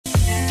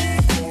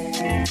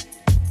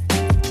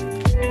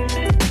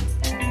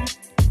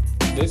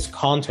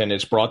content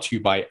is brought to you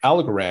by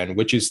Algorand,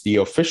 which is the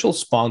official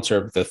sponsor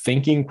of the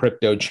Thinking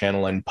Crypto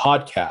channel and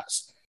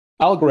podcast.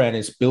 Algorand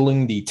is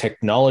building the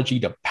technology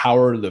to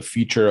power the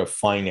future of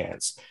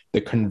finance,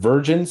 the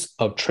convergence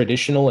of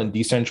traditional and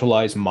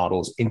decentralized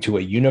models into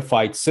a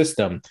unified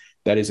system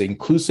that is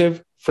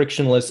inclusive,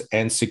 frictionless,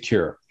 and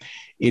secure.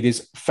 It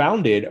is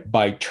founded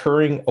by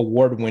Turing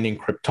Award-winning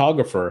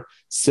cryptographer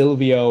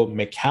Silvio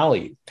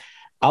Micali.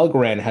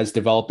 Algorand has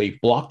developed a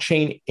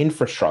blockchain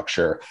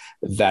infrastructure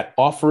that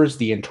offers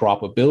the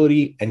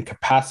interoperability and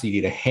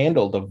capacity to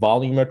handle the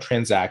volume of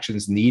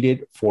transactions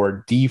needed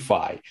for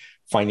DeFi,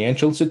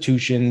 financial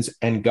institutions,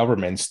 and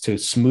governments to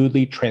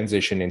smoothly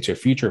transition into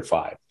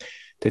FutureFi.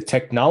 The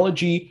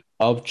technology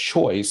of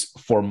choice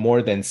for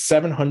more than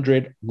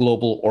 700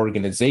 global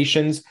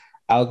organizations,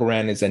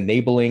 Algorand is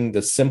enabling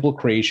the simple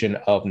creation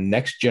of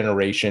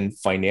next-generation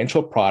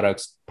financial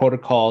products,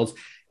 protocols,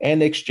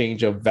 and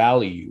exchange of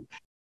value.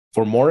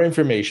 For more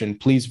information,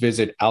 please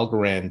visit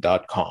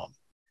algorand.com.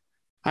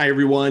 Hi,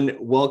 everyone.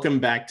 Welcome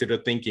back to the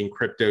Thinking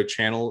Crypto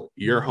channel,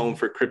 your home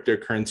for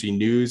cryptocurrency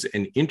news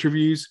and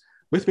interviews.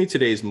 With me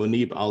today is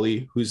Muneeb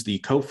Ali, who's the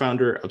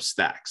co-founder of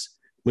STX.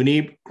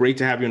 Muneeb, great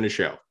to have you on the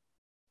show.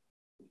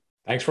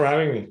 Thanks for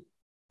having me.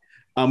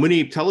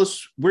 Muneeb, tell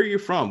us where you're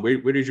from.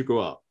 Where did you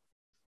grow up?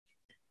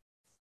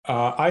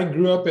 I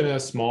grew up in a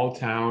small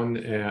town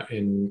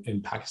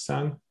in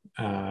Pakistan,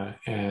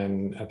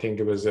 and I think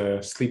it was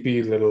a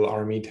sleepy little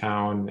army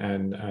town,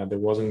 and there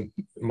wasn't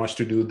much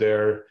to do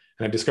there.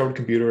 And I discovered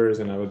computers,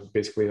 and I would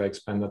basically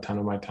spend a ton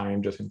of my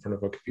time just in front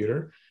of a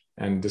computer,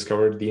 and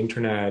discovered the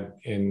internet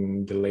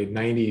in the late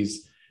 90s,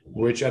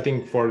 which I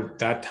think for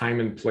that time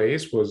and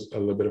place was a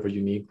little bit of a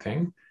unique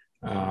thing.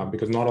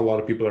 Because not a lot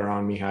of people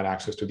around me had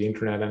access to the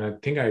internet. And I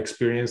think I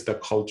experienced the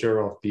culture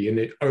of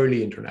the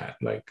early internet,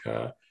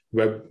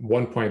 Web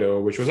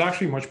 1.0, which was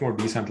actually much more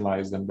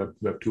decentralized than Web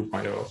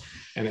 2.0.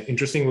 And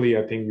interestingly,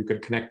 I think you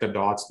could connect the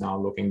dots now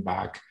looking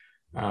back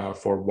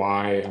for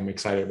why I'm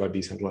excited about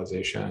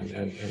decentralization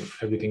and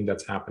everything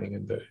that's happening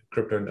in the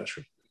crypto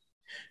industry.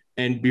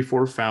 And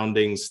before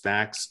founding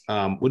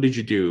STX, what did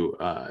you do?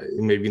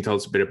 Maybe you can tell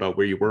us a bit about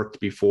where you worked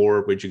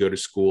before, where'd you go to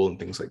school and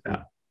things like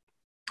that.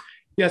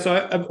 Yeah,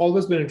 so I've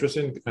always been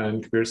interested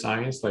in computer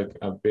science. I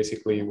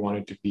basically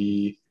wanted to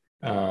be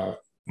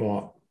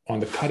more on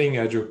the cutting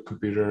edge of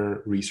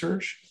computer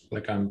research.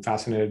 I'm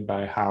fascinated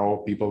by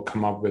how people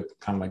come up with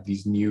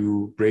these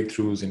new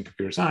breakthroughs in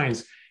computer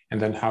science,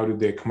 and then how do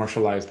they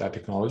commercialize that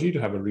technology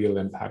to have a real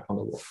impact on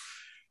the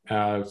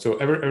world. So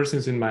ever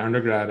since in my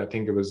undergrad, I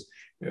think I was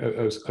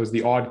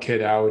the odd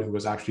kid out who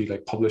was actually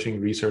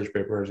publishing research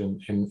papers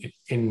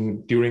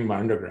in during my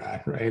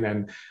undergrad, right?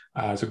 And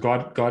so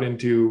got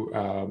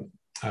into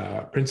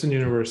Princeton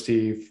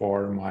University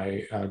for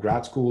my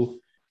grad school,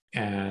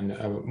 and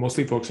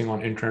mostly focusing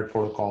on internet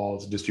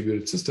protocols,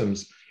 distributed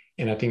systems.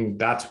 And I think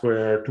that's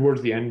where,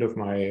 towards the end of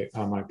my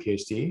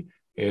PhD,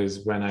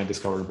 is when I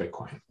discovered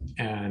Bitcoin.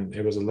 And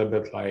it was a little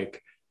bit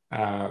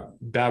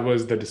that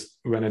was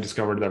when I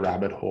discovered the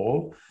rabbit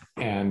hole,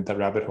 and the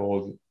rabbit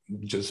hole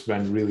just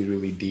went really,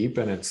 really deep,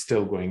 and it's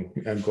still going,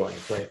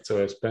 right? So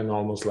it's been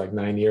almost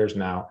 9 years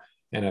now,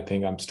 and I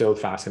think I'm still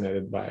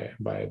fascinated by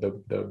the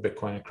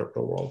Bitcoin and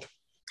crypto world.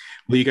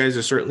 Well, you guys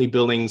are certainly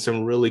building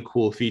some really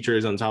cool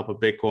features on top of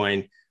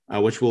Bitcoin,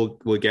 which we'll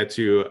get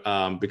to,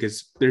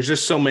 because there's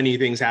just so many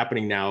things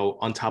happening now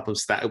on top of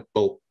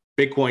both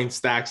Bitcoin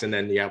stacks, and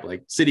then you have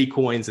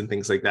CityCoins and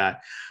things like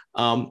that.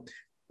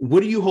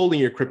 What do you hold in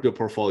your crypto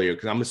portfolio?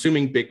 Because I'm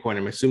assuming Bitcoin,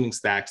 I'm assuming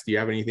stacks. Do you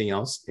have anything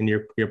else in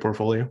your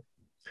portfolio?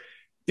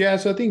 Yeah,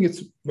 so I think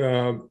it's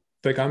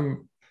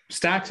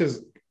stacks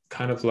is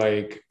kind of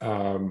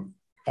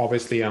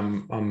obviously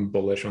I'm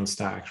bullish on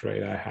stacks,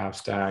 right? I have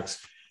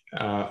stacks.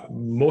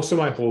 Most of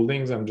my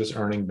holdings, I'm just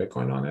earning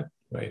Bitcoin on it,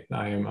 right?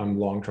 I'm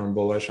long-term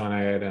bullish on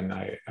it, and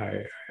I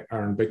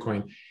earn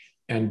Bitcoin.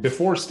 And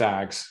before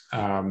stacks,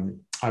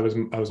 I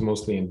was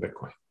mostly in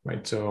Bitcoin,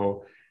 right?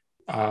 So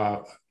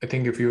I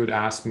think if you would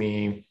ask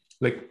me,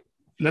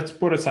 let's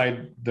put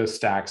aside the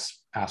stacks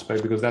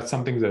aspect, because that's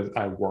something that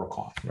I work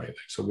on, right?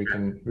 So we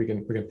can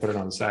put it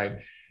on the side.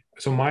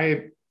 So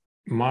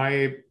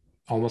my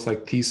almost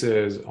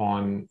thesis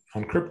on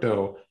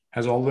crypto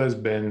has always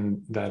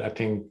been that I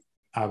think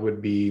I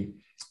would be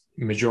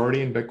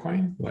majority in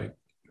Bitcoin,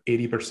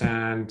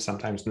 80%,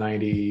 sometimes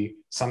 90,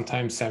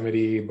 sometimes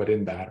 70, but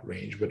in that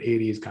range. But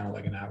 80 is kind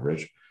of an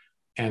average.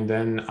 And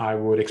then I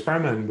would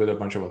experiment with a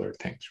bunch of other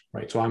things,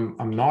 right? So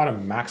I'm not a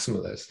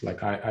maximalist.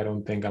 I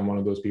don't think I'm one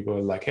of those people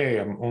hey,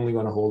 I'm only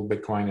going to hold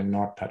Bitcoin and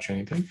not touch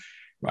anything.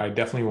 I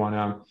definitely want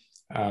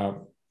to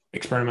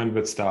experiment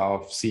with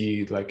stuff,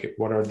 see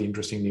what are the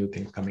interesting new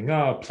things coming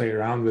up, play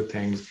around with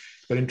things.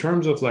 But in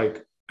terms of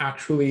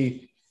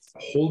actually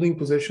holding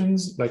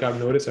positions, I've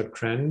noticed a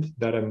trend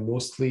that I'm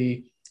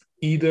mostly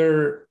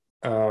either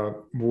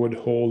would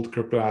hold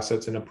crypto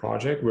assets in a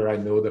project where I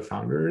know the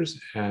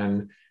founders,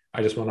 and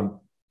I just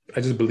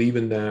believe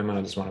in them, and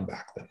I just want to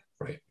back them,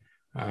 right?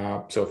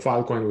 So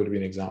Filecoin would be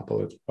an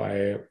example. It's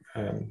by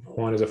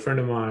Juan is a friend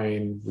of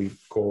mine. We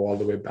go all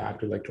the way back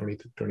to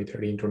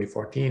 2013,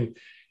 2014.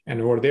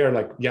 And over there,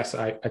 like, yes,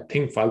 I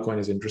think Filecoin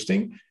is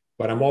interesting,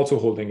 but I'm also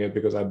holding it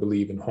because I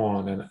believe in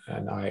Juan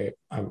and I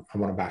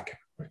want to back him.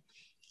 Right?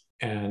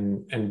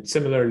 And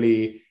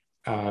similarly,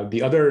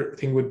 the other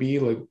thing would be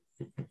like,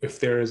 if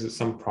there is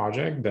some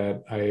project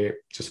that I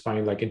just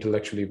find like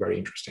intellectually very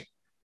interesting,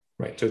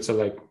 right? So it's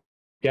like,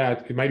 yeah,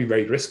 it might be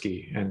very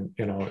risky and,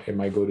 it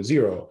might go to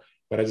zero,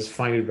 but I just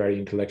find it very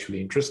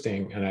intellectually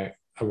interesting and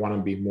I want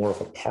to be more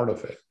of a part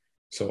of it.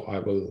 So I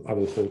will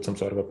hold some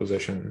sort of a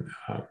position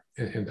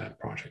in that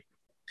project.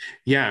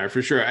 Yeah,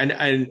 for sure.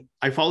 And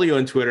I follow you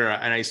on Twitter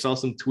and I saw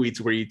some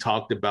tweets where you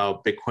talked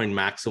about Bitcoin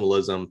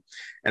maximalism.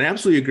 And I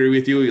absolutely agree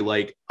with you.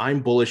 Like,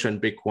 I'm bullish on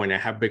Bitcoin. I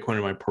have Bitcoin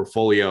in my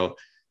portfolio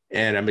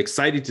and I'm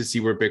excited to see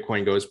where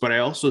Bitcoin goes. But I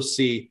also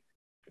see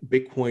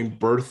Bitcoin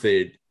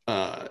birthed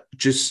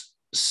just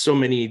so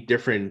many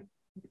different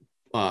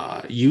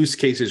use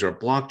cases or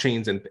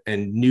blockchains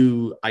and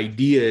new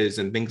ideas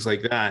and things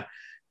like that.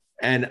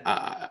 And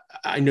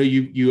I know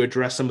you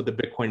address some of the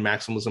Bitcoin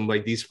maximalism,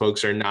 like these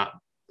folks are not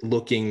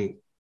looking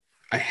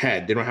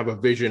ahead. They don't have a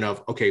vision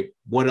of, okay,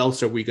 what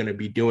else are we going to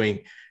be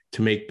doing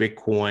to make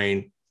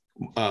Bitcoin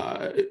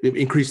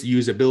increase the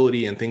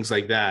usability and things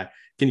like that.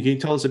 Can you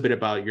tell us a bit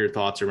about your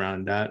thoughts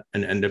around that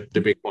and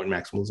the Bitcoin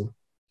maximalism?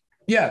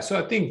 Yeah,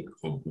 so I think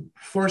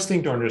first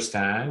thing to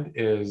understand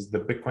is the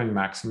Bitcoin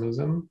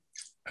maximalism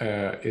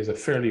is a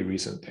fairly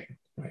recent thing,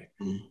 right?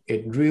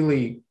 It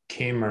really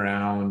came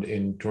around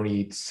in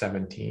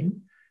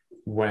 2017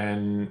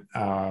 when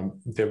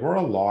there were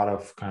a lot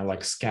of kind of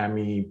like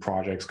scammy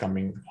projects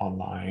coming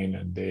online,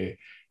 and they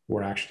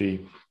were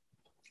actually,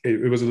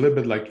 it was a little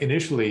bit like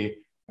initially,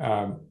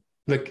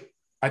 like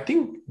I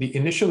think the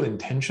initial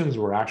intentions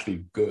were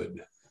actually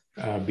good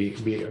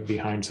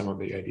behind some of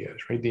the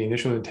ideas, right? The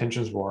initial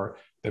intentions were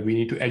that we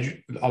need to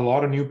a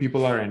lot of new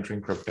people are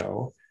entering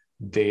crypto.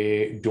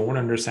 They don't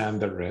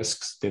understand the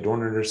risks. They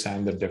don't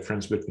understand the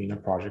difference between a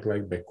project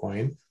like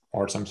Bitcoin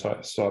or some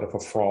sort of a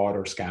fraud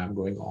or scam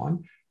going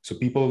on. So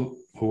people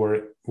who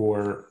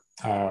were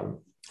kind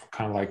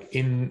of like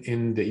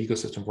in the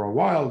ecosystem for a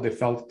while, they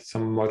felt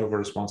somewhat of a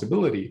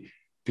responsibility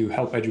to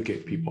help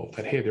educate people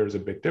that, hey, there's a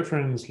big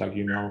difference. Like,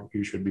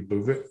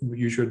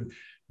 you should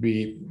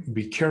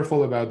be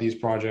careful about these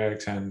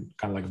projects and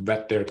kind of like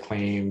vet their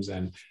claims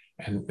and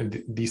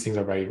these things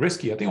are very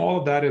risky. I think all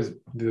of that is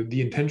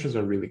the intentions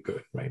are really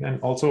good, right? And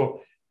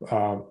also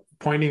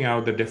pointing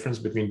out the difference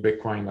between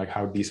Bitcoin, like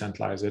how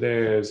decentralized it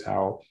is,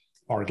 how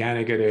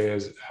organic it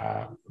is,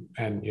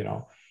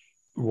 and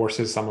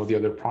versus some of the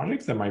other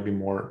projects that might be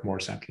more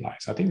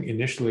centralized. I think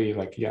initially,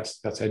 like, yes,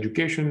 that's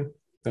education.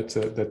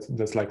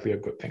 That's likely a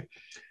good thing.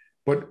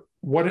 But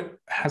what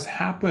has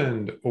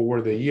happened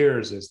over the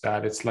years is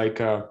that it's like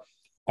a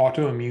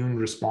autoimmune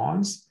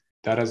response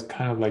that has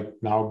kind of like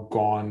now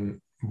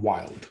gone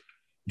wild,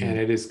 and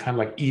it is kind of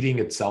like eating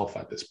itself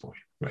at this point,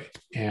 right?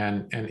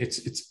 And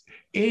it's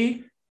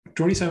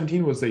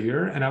 2017 was the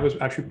year, and I was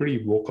actually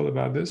pretty vocal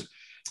about this,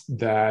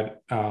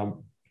 that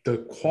the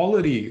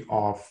quality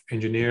of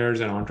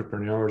engineers and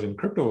entrepreneurs in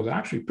crypto was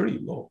actually pretty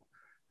low,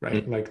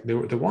 right? Like there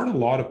weren't a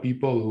lot of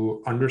people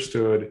who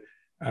understood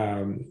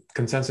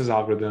consensus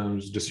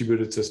algorithms,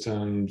 distributed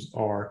systems,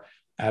 or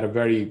at a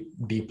very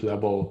deep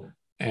level,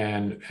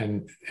 and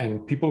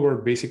people were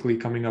basically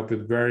coming up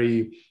with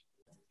very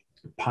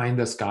pie in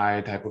the sky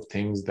type of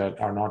things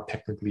that are not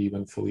technically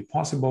even fully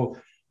possible.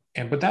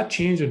 But that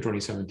changed in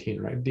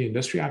 2017, right? The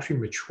industry actually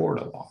matured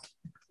a lot.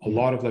 A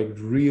lot of like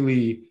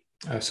really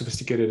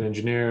sophisticated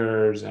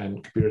engineers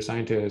and computer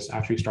scientists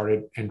actually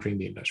started entering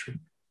the industry,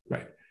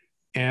 right?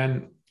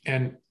 And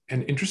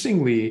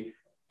interestingly,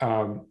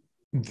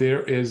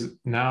 there is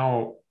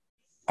now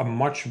a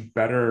much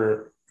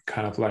better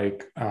kind of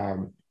like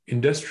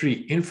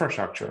industry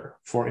infrastructure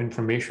for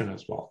information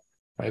as well,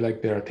 right?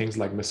 Like there are things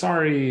like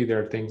Messari,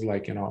 there are things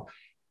like,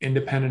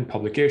 independent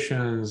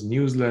publications,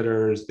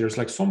 newsletters. There's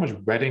like so much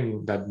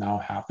vetting that now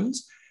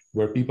happens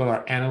where people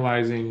are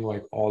analyzing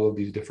like all of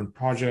these different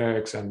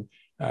projects and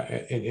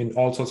in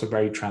all sorts of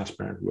very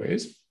transparent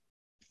ways.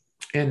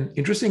 And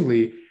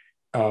interestingly,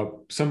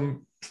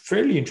 some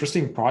fairly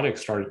interesting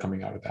projects started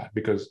coming out of that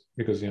because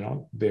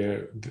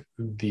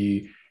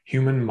the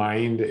human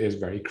mind is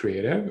very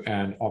creative,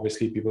 and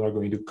obviously people are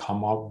going to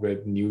come up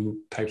with new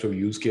types of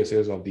use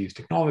cases of these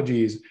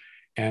technologies,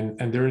 and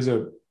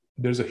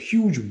there's a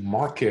huge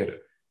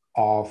market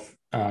of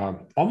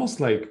almost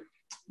like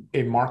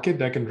a market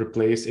that can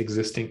replace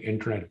existing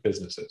internet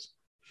businesses.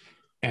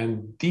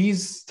 And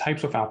these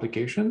types of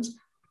applications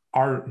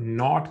are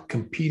not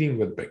competing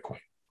with Bitcoin,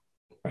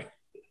 right?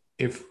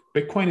 If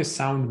Bitcoin is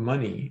sound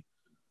money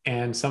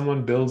and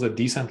someone builds a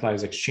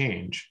decentralized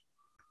exchange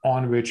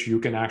on which you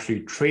can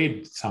actually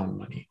trade sound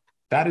money,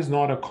 that is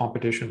not a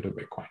competition to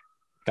Bitcoin.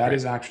 That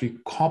is actually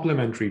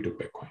complementary to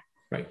Bitcoin,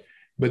 right?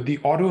 But the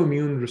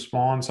autoimmune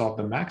response of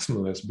the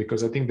maximalists,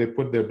 because I think they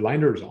put their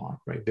blinders on,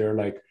 right? They're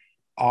like,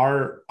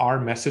 our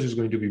message is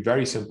going to be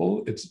very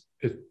simple.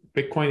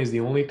 Bitcoin is the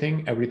only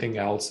thing. Everything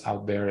else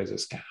out there is a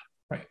scam,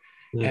 right?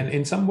 And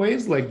in some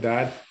ways, like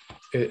that,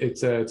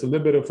 it's a little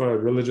bit of a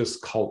religious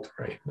cult,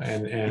 right?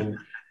 And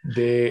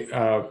they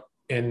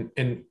And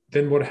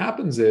then what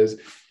happens is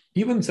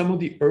even some of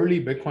the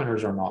early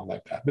Bitcoiners are not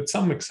like that, with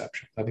some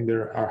exceptions. I think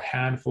there are a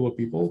handful of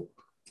people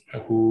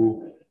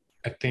who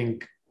I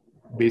think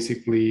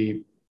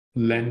basically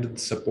lend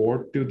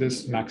support to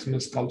this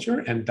maximalist culture.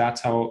 And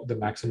that's how the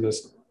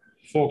maximalist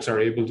folks are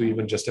able to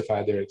even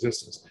justify their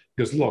existence.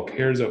 Because look,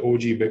 here's an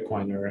OG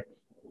Bitcoiner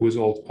who's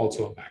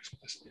also a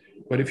maximalist.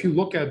 But if you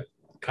look at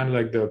kind of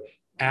like the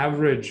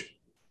average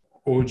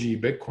OG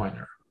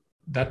Bitcoiner,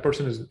 that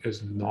person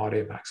is not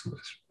a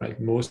maximalist, right?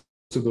 Most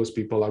of those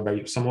people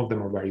are some of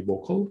them are very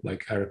vocal,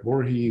 like Eric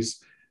Voorhees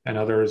and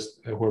others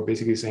who are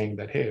basically saying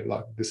that, hey,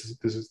 look, this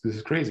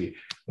is crazy.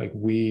 Like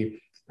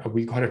we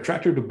got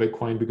attracted to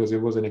Bitcoin because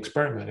it was an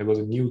experiment. It was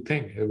a new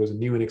thing. It was a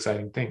new and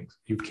exciting thing.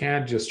 You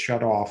can't just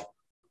shut off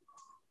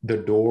the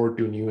door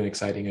to new and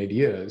exciting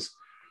ideas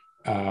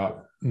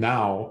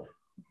now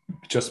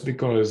just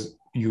because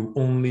you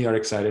only are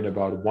excited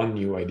about one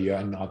new idea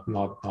and not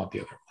the other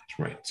ones,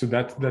 right? So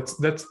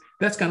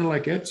that's kind of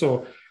like it.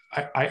 So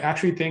I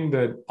actually think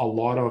that a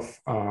lot of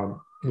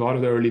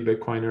the early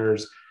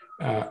Bitcoiners,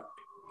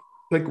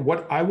 like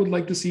what I would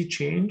like to see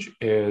change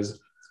is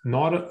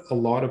not a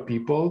lot of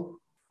people.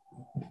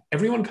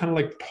 Everyone kind of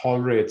like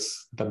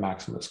tolerates the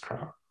maximalist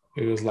crowd.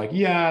 It was like,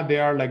 yeah, they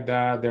are like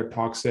that. They're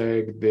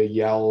toxic. They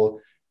yell.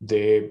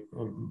 They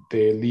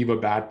leave a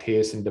bad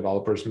taste in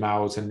developers'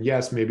 mouths. And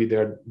yes, maybe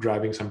they're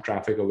driving some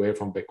traffic away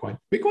from Bitcoin.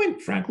 Bitcoin,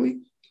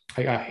 frankly,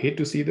 I hate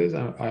to see this.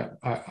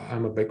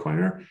 I'm a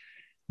Bitcoiner.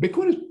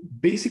 Bitcoin is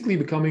basically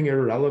becoming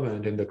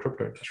irrelevant in the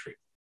crypto industry,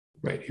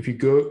 right? If you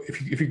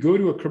go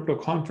to a crypto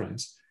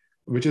conference,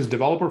 which is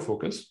developer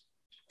focused,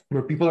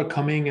 where people are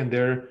coming and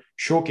they're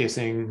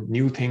showcasing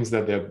new things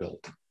that they've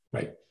built,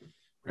 right?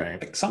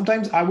 Right. Like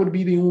sometimes I would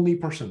be the only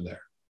person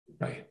there,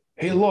 right?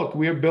 Hey, look,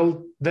 we have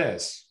built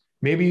this.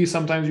 Maybe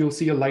sometimes you'll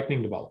see a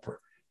Lightning developer,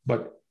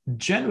 but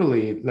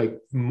generally, like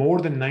more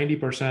than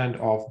 90%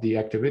 of the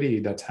activity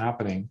that's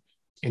happening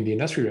in the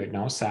industry right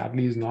now,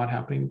 sadly, is not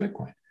happening in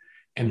Bitcoin.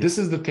 And this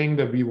is the thing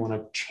that we want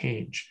to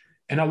change.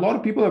 And a lot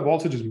of people have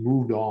also just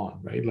moved on,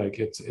 right? Like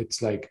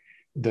it's like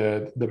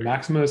the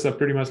maximalists are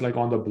pretty much like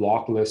on the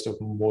block list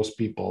of most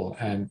people,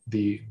 and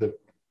the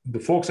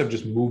folks have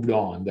just moved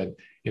on. That,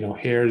 you know,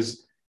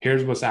 here's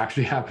what's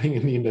actually happening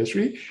in the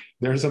industry.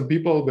 There are some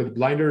people with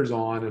blinders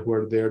on who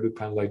are there to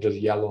kind of like just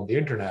yell on the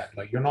internet.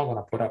 Like, you're not going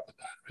to put up with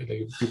that,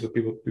 right?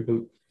 Like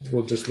people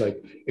will just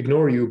like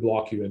ignore you,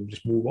 block you, and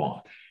just move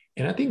on.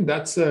 And I think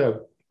that's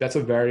a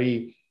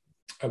very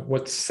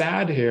what's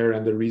sad here,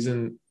 and the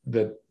reason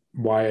that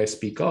why I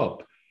speak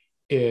up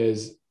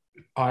is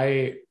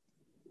I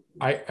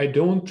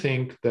don't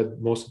think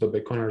that most of the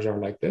Bitcoiners are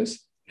like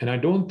this, and I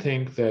don't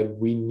think that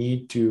we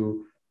need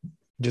to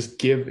just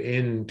give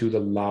in to the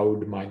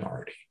loud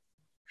minority.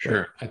 Sure.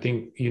 Right? I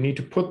think you need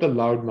to put the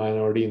loud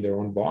minority in their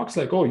own box.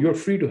 Like, oh, you're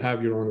free to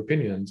have your own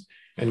opinions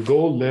and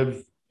go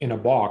live in a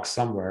box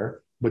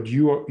somewhere, but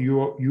you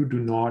do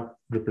not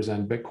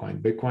represent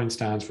Bitcoin. Bitcoin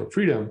stands for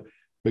freedom.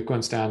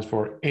 Bitcoin stands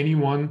for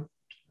anyone.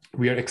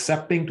 We are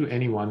accepting to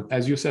anyone,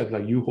 as you said,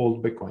 like you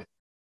hold Bitcoin.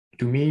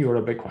 To me, you're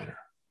a Bitcoiner,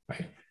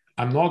 right?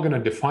 I'm not going to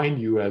define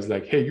you as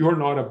like, hey, you're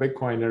not a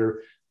Bitcoiner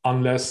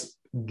unless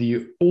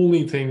the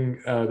only thing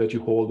that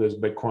you hold is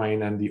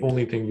Bitcoin and the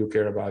only thing you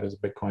care about is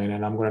Bitcoin.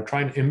 And I'm going to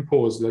try and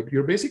impose, like,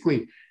 you're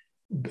basically,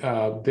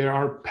 there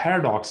are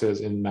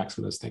paradoxes in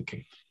maximalist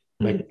thinking.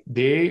 Like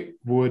they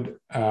would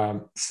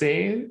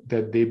say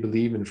that they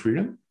believe in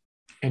freedom,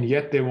 and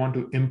yet they want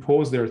to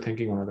impose their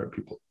thinking on other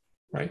people,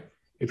 right?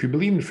 If you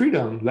believe in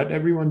freedom, let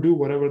everyone do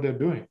whatever they're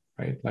doing,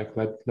 right? Like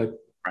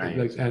right.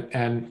 Like,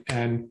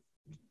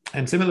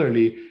 and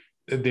similarly,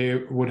 they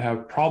would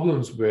have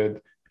problems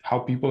with how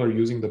people are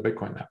using the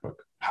Bitcoin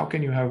network. How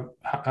can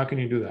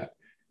you do that?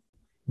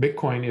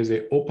 Bitcoin is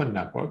an open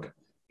network.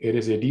 It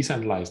is a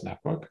decentralized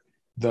network.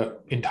 The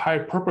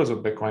entire purpose of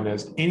Bitcoin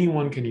is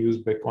anyone can use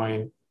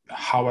Bitcoin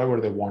however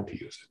they want to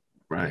use it.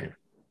 Right.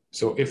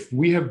 So if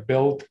we have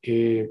built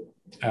a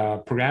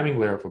programming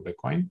layer for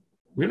Bitcoin,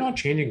 we're not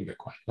changing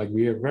Bitcoin. Like,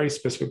 we have very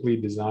specifically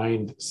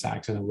designed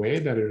Sats in a way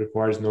that it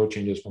requires no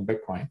changes from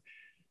Bitcoin.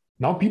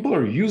 Now people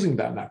are using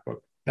that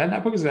network. That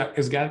network is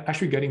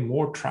actually getting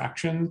more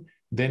traction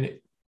than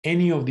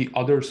any of the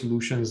other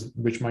solutions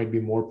which might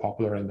be more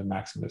popular in the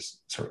maximalist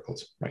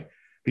circles, right?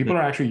 People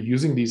are actually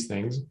using these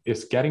things.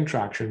 It's getting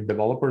traction.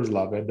 Developers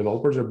love it.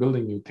 Developers are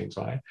building new things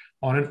on it,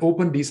 on an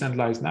open,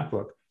 decentralized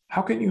network.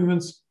 How can you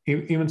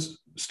even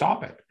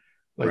stop it?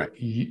 Like, right.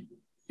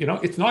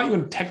 It's not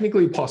even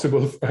technically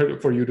possible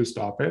for you to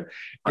stop it.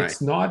 Right.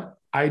 It's not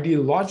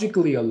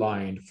ideologically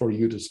aligned for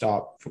you to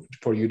stop,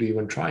 for you to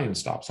even try and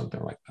stop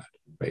something like that,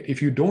 right?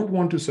 If you don't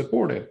want to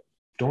support it,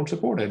 don't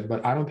support it.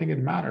 But I don't think it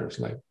matters.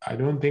 Like, I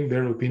don't think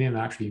their opinion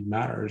actually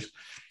matters.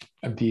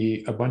 A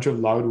bunch of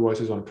loud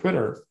voices on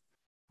Twitter,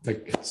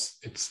 like,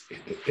 it's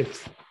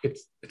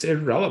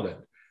irrelevant.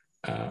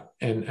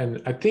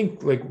 And I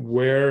think, like,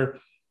 where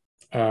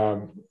I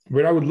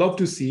would love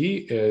to see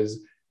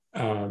is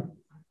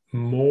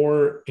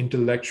more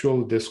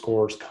intellectual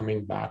discourse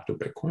coming back to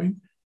Bitcoin,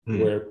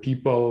 where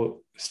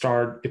people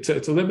start, it's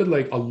a little bit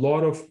like a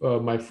lot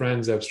of my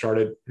friends have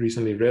started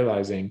recently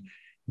realizing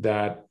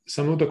that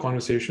some of the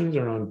conversations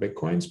around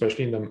Bitcoin,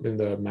 especially in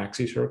the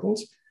maxi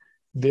circles,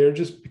 they're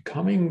just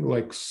becoming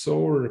like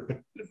so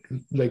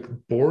like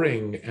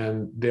boring,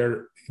 and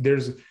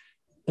there's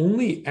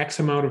only X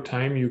amount of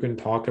time you can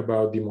talk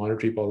about the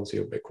monetary policy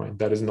of Bitcoin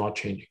that is not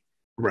changing.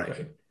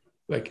 Right.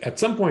 Like at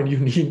some point you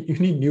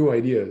need new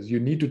ideas. You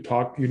need to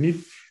talk, you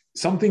need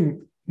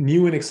something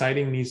new and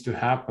exciting needs to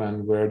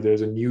happen where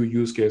there's a new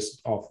use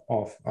case of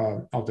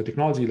the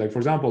technology. Like for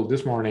example,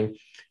 this morning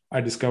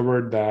I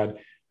discovered that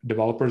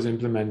developers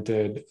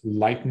implemented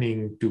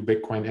Lightning to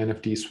Bitcoin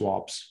NFT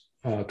swaps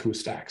through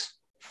Stacks.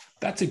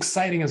 That's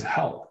exciting as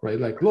hell, right?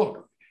 Like,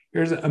 look,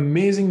 here's an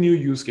amazing new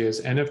use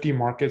case. NFT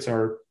markets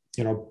are,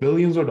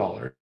 billions of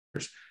dollars,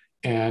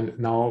 and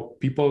now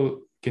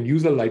people can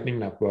use the Lightning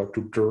network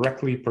to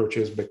directly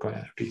purchase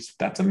Bitcoin NFTs.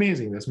 That's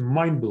amazing. That's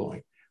mind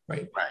blowing,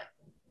 right? Right.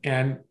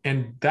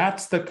 And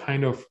that's the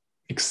kind of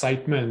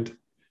excitement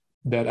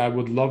that I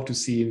would love to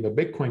see in the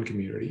Bitcoin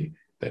community.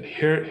 That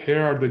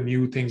here are the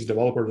new things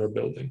developers are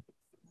building.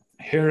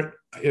 Here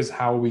is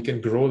how we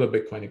can grow the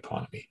Bitcoin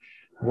economy,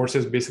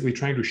 versus basically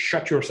trying to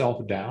shut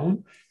yourself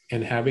down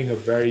and having a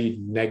very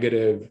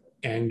negative,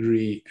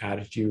 angry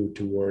attitude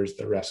towards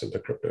the rest of the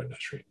crypto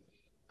industry.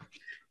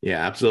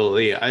 Yeah,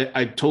 absolutely.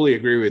 I totally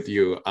agree with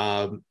you.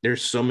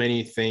 There's so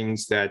many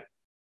things that,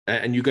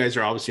 and you guys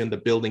are obviously on the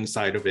building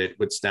side of it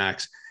with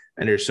Stacks,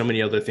 and there's so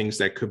many other things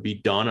that could be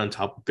done on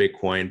top of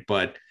Bitcoin.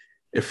 But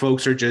if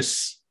folks are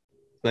just,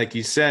 like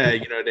you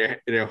said,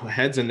 their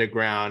heads in the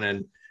ground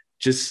and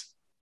just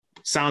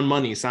sound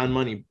money.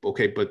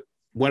 Okay, but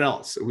what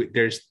else?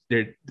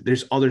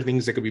 There's other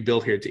things that could be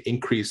built here to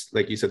increase,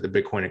 like you said, the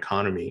Bitcoin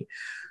economy.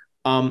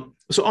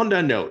 So on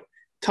that note,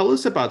 tell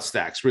us about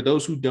Stacks. For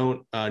those who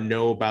don't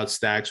know about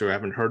Stacks or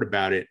haven't heard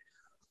about it,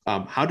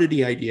 how did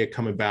the idea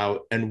come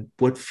about, and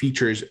what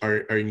features are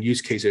in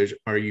use cases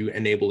are you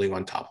enabling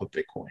on top of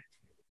Bitcoin?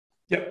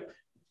 Yep.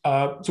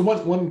 So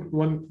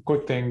one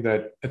quick thing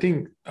that I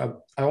think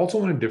I also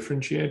want to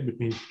differentiate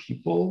between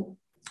people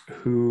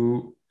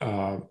who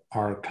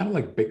are kind of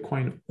like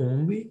Bitcoin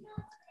only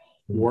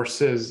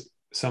versus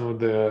some of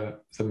the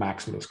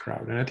maximalist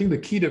crowd. And I think the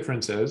key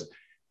difference is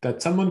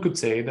that someone could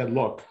say that,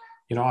 look,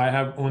 I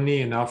have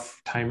only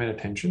enough time and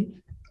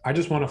attention. I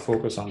just want to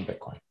focus on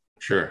Bitcoin.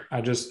 Sure.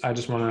 I just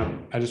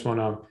want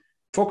to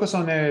focus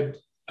on it.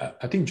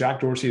 I think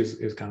Jack Dorsey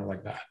is kind of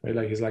like that, right?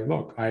 Like he's like,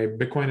 look,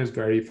 Bitcoin is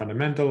very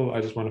fundamental.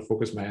 I just want to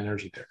focus my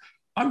energy there.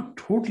 I'm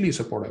totally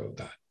supportive of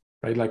that,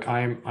 right? Like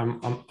I'm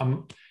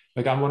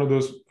one of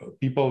those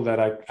people that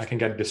I can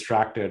get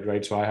distracted,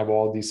 right? So I have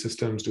all these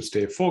systems to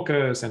stay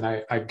focused, and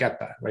I get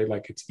that, right?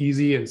 Like it's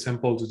easy and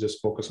simple to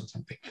just focus on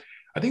something.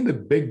 I think the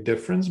big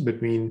difference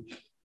between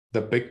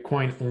the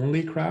Bitcoin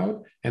only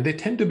crowd, and they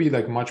tend to be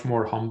like much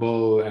more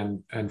humble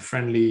and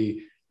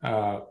friendly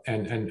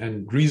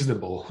and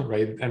reasonable,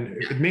 right? And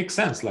it makes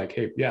sense. Like,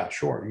 hey, yeah,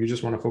 sure, you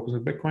just want to focus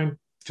on Bitcoin,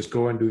 just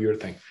go and do your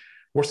thing.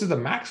 Versus the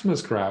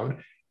maximalist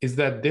crowd is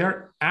that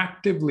they're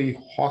actively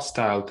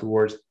hostile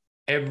towards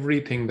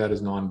everything that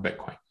is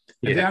non-Bitcoin.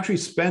 And they actually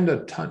spend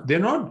a ton. They're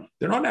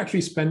not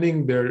actually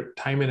spending their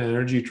time and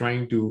energy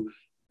trying to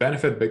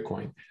benefit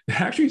Bitcoin.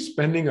 They're actually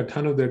spending a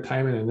ton of their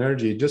time and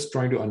energy just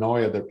trying to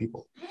annoy other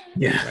people.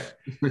 Yeah.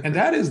 Right? And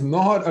that is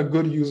not a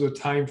good use of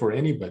time for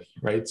anybody,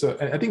 right? So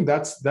I think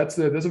that's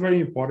a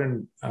very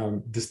important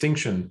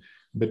distinction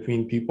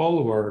between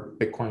people who are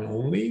Bitcoin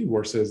only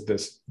versus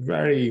this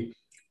very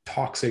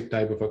toxic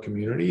type of a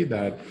community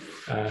that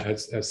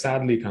has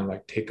sadly kind of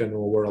like taken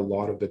over a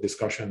lot of the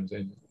discussions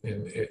in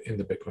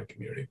the Bitcoin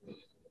community.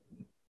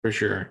 For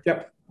sure.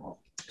 Yep.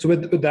 So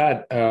with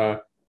that,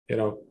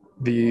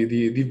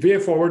 the way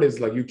forward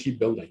is like you keep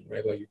building,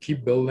 right? Like you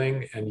keep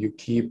building and you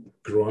keep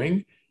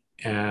growing,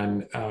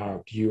 and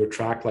you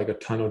attract like a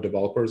ton of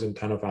developers and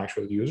ton of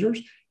actual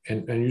users,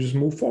 and you just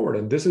move forward.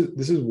 And this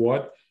is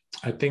what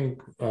I think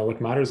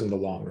what matters in the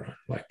long run.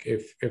 Like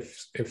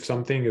if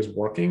something is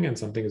working and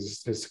something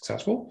is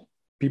successful,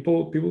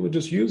 people will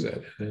just use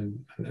it, and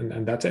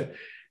that's it.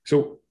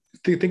 So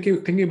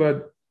thinking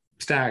about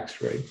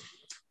Stacks, right?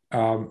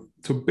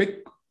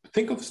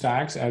 Think of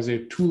Stacks as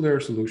a two-layer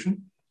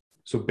solution.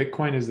 So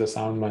Bitcoin is the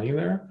sound money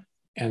layer,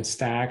 and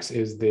Stacks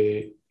is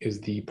the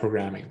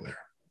programming layer,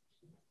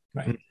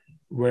 right? Mm-hmm.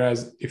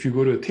 Whereas if you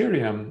go to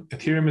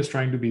Ethereum is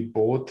trying to be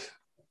both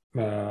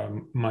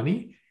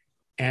money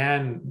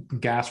and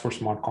gas for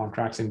smart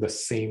contracts in the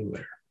same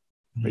layer,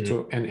 right? Mm-hmm.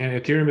 So and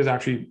Ethereum is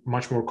actually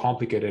much more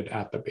complicated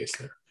at the base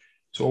layer.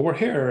 So over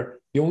here,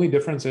 the only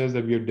difference is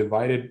that we have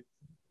divided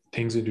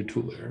things into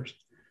two layers.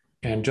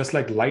 And just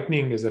like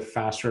Lightning is a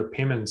faster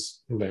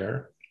payments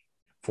layer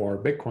for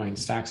Bitcoin,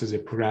 Stacks is a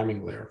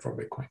programming layer for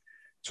Bitcoin.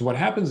 So what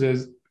happens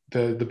is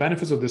the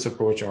benefits of this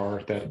approach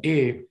are that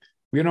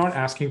we're not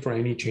asking for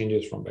any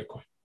changes from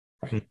Bitcoin,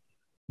 right? Mm-hmm.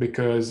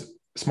 Because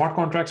smart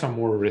contracts are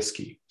more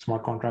risky.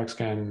 Smart contracts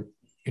can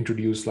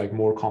introduce like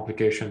more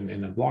complication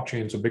in a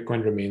blockchain. So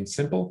Bitcoin remains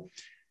simple,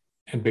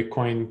 and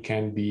Bitcoin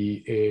can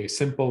be a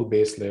simple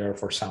base layer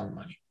for sound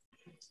money,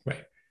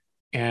 right?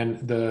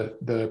 And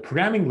the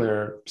programming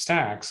layer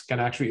stacks can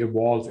actually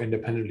evolve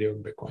independently of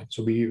Bitcoin.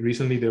 So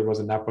recently there was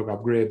a network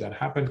upgrade that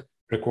happened,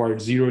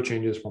 required zero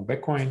changes from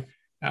Bitcoin.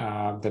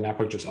 The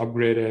network just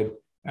upgraded,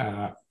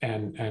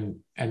 and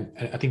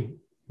I think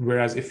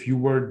whereas if you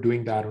were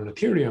doing that on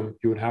Ethereum,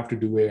 you would have to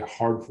do a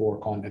hard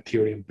fork on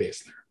Ethereum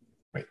base layer,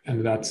 right?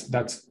 And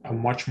that's a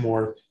much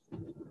more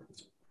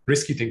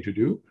risky thing to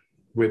do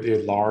with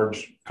a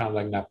large kind of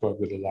like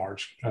network with a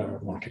large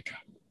market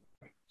cap.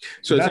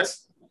 So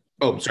that's.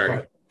 Oh, sorry.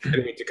 I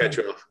didn't mean to cut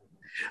you off.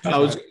 I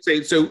was going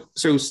to say,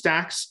 so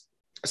Stacks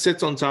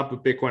sits on top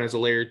of Bitcoin as a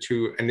layer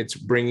 2, and it's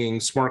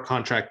bringing smart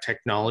contract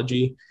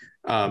technology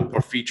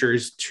or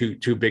features to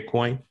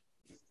Bitcoin.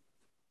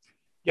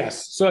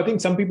 Yes. So I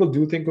think some people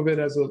do think of it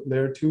as a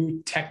layer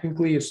 2.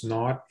 Technically, it's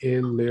not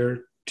a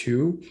layer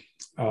 2.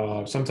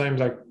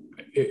 Sometimes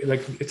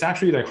it's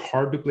actually like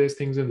hard to place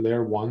things in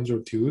layer 1s or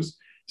 2s.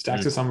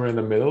 Stacks is somewhere in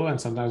the middle,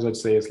 and sometimes I'd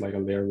say it's like a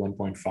layer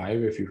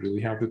 1.5 if you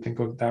really have to think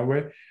of it that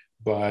way.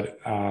 But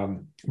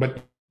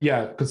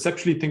yeah,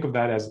 conceptually think of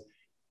that as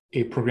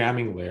a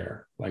programming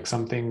layer, like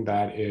something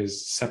that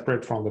is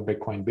separate from the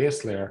Bitcoin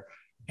base layer,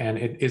 and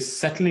it is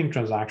settling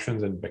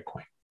transactions in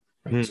Bitcoin.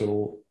 Right?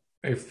 So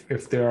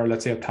if there are,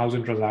 let's say,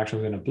 1,000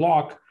 transactions in a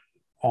block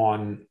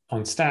on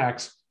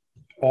Stacks,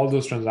 all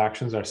those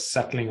transactions are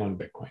settling on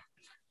Bitcoin.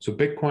 So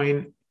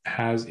Bitcoin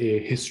has a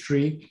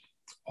history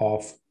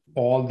of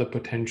all the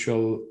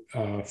potential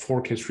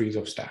fork histories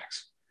of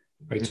Stacks.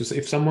 Right? So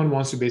if someone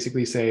wants to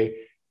basically say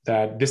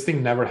that this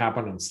thing never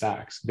happened on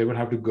Stacks, they would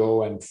have to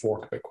go and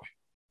fork Bitcoin.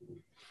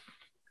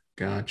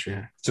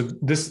 Gotcha. So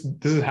this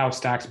is how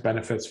Stacks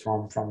benefits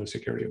from the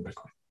security of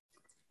Bitcoin.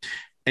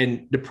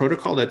 And the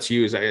protocol that's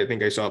used, I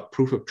think I saw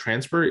proof of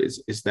transfer.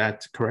 Is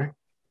that correct?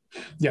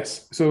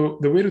 Yes. So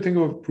the way to think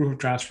of proof of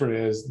transfer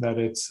is that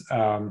it's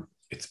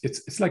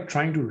like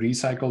trying to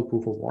recycle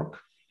proof of work.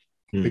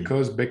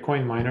 Because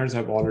Bitcoin miners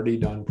have already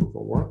done proof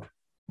of work.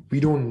 We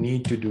don't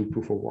need to do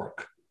proof of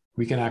work.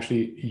 We can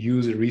actually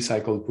use a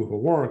recycled proof of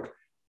work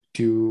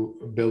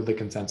to build the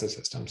consensus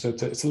system. So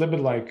it's a little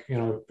bit like,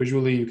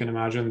 visually you can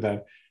imagine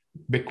that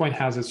Bitcoin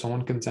has its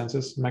own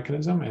consensus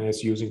mechanism and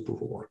it's using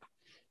proof of work.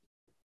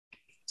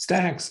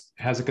 Stacks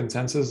has a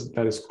consensus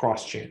that is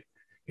cross-chain.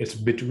 It's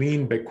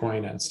between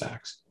Bitcoin and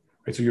Stacks,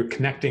 right? So you're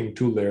connecting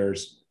two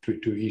layers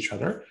to each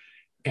other.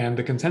 And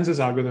the consensus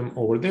algorithm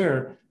over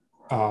there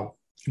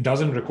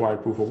doesn't require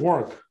proof of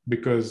work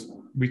because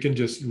we can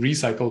just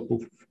recycle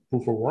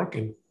proof of work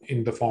in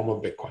the form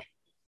of Bitcoin.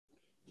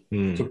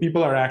 So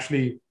people are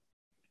actually,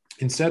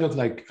 instead of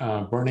like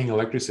burning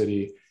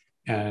electricity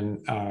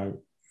and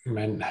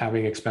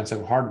having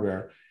expensive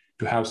hardware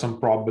to have some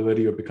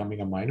probability of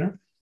becoming a miner,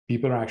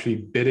 people are actually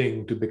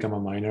bidding to become a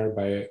miner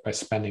by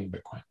spending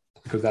Bitcoin,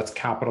 because that's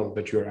capital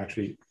that you're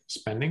actually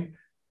spending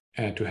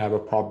and to have a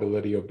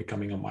probability of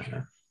becoming a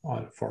miner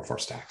for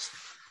Stacks.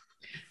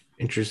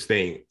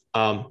 Interesting.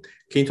 Can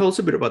you tell us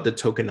a bit about the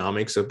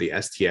tokenomics of the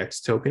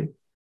STX token?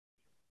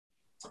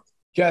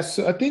 Yes,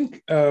 so I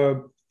think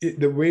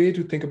the way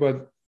to think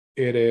about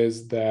it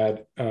is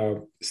that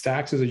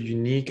Stacks is a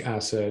unique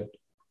asset,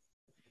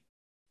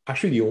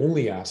 actually the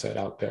only asset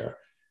out there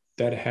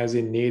that has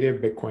a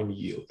native Bitcoin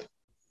yield.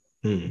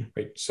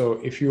 Right. So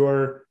if you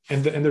are,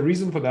 and the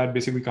reason for that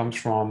basically comes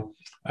from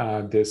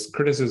this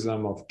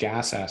criticism of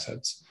gas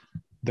assets,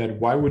 that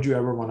why would you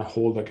ever want to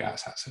hold a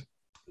gas asset?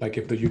 Like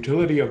if the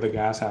utility of the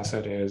gas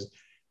asset is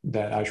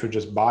that I should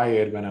just buy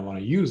it when I want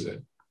to use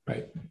it,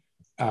 right?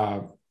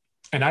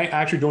 And I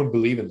actually don't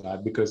believe in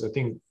that, because I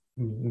think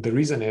the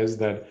reason is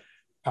that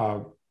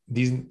all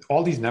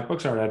these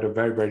networks are at a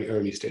very, very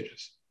early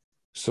stages.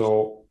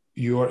 So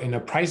you're in a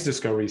price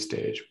discovery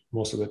stage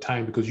most of the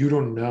time, because you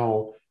don't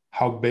know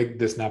how big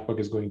this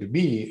network is going to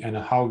be and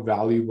how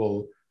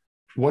valuable,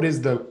 what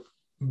is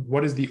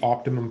the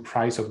optimum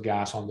price of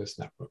gas on this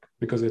network,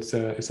 because it's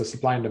a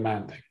supply and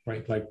demand thing,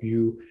 right? Like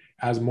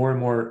as more and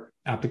more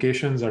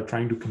applications are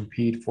trying to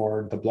compete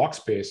for the block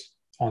space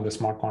on the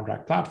smart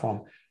contract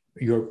platform,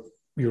 you're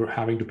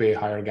having to pay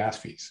higher gas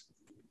fees,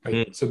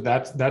 right? So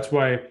that's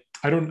why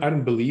I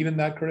don't believe in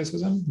that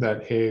criticism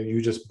that, hey,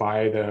 you just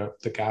buy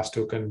the gas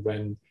token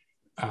when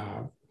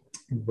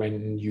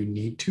you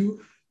need to,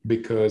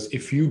 because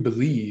if you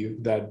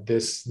believe that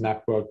this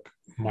network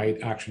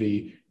might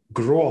actually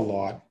grow a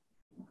lot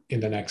in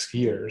the next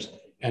years,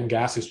 and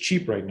gas is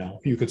cheap right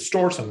now, you could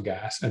store some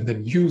gas and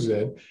then use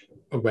it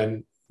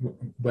when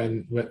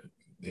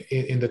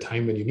in the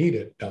time when you need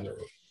it down the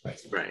road,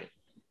 right?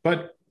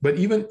 But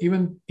even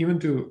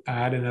to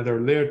add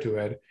another layer to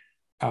it,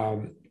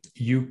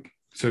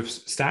 so if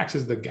Stacks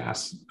is the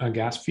gas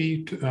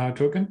fee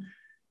token,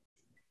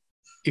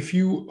 if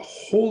you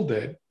hold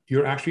it,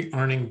 you're actually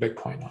earning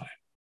Bitcoin on it,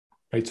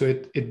 right? So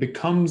it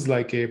becomes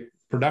like a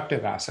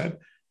productive asset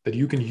that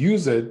you can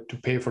use it to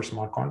pay for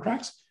smart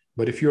contracts.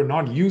 But if you're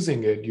not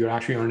using it, you're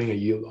actually earning a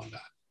yield on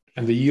that,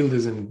 and the yield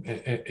is in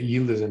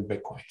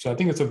Bitcoin. So I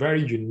think it's a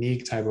very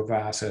unique type of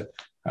asset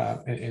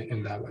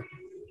in that way.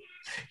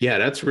 Yeah,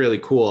 that's really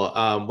cool.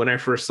 When I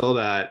first saw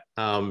that,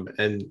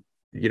 and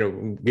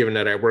given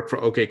that I work for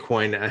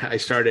OKCoin, I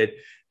started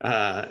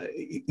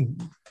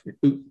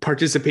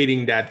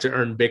participating that to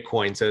earn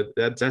Bitcoin. So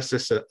that's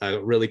just a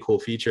really cool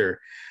feature.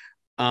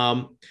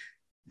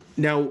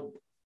 Now,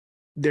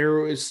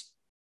 there is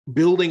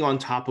building on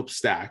top of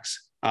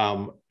stacks,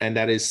 and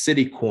that is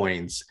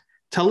CityCoins.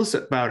 Tell us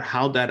about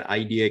how that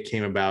idea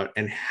came about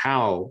and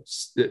how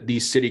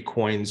these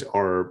CityCoins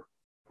are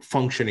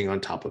functioning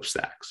on top of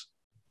stacks.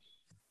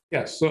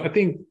 Yeah, so I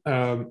think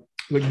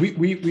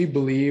we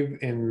believe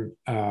in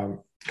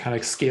kind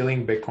of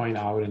scaling Bitcoin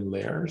out in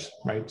layers,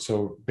 right?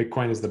 So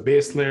Bitcoin is the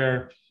base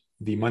layer,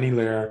 the money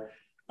layer,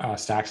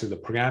 stacks is the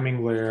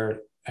programming layer,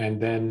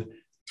 and then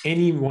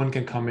anyone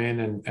can come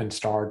in and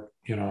start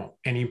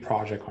any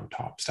project on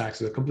top.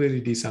 Stacks is a completely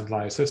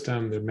decentralized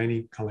system. There are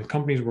many kind of like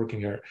companies working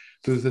here.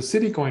 So the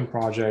CityCoin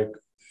project,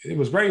 it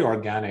was very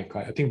organic.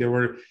 I think there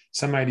were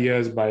some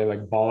ideas by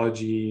like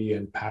Balaji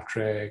and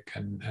Patrick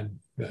and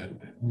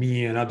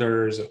me and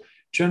others.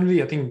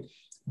 Generally, I think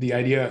the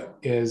idea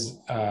is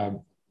a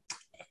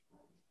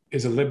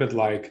little bit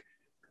like,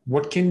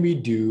 what can we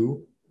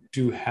do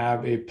to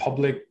have a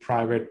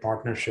public-private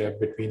partnership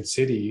between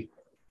city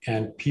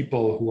and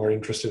people who are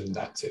interested in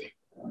that city,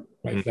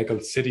 right? Mm-hmm. Like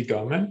a city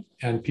government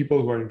and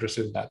people who are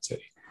interested in that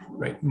city,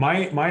 right?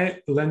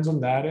 My lens on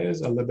that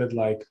is a little bit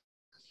like,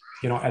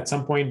 at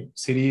some point,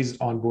 cities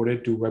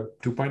onboarded to Web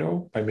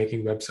 2.0 by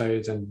making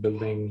websites and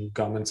building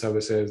government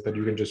services that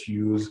you can just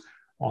use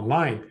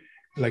online.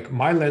 Like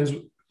my lens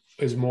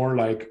is more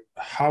like,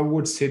 how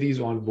would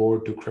cities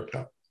onboard to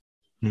crypto,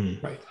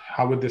 right?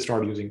 How would they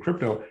start using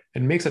crypto?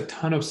 It makes a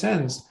ton of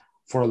sense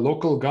for a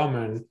local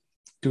government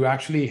to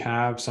actually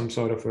have some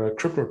sort of a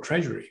crypto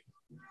treasury,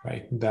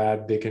 right?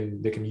 That they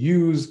can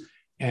use,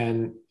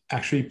 and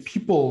actually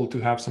people to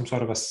have some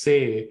sort of a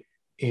say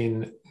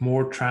in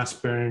more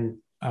transparent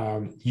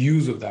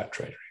use of that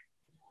treasury,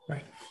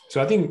 right?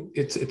 So I think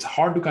it's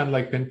hard to kind of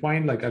like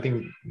pinpoint. Like I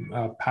think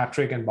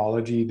Patrick and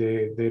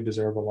Balaji, they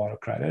deserve a lot of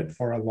credit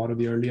for a lot of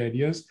the early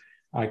ideas.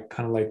 I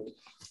kind of like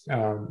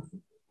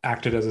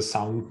acted as a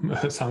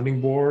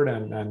sounding board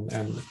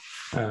and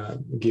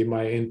gave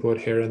my input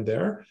here and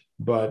there,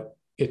 but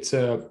it's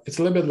a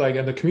little bit like,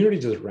 and the community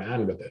just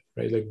ran with it,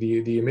 right? Like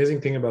the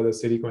amazing thing about the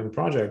CityCoin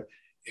project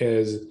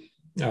is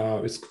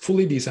it's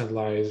fully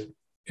decentralized.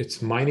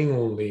 It's mining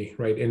only,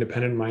 right?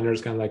 Independent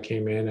miners kind of like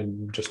came in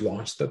and just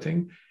launched the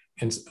thing.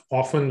 And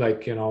often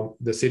like,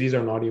 the cities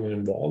are not even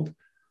involved.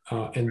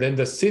 And then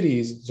the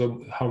cities,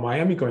 so how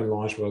Miami Coin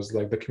launched was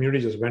like the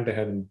community just went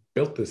ahead and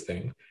built this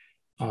thing.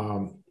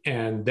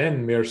 And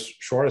then Mayor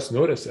Shores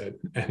noticed it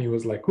and he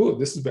was like, "Oh,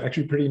 this is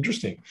actually pretty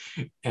interesting."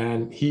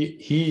 And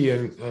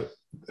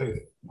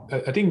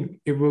I think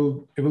it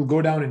will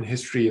go down in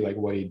history, like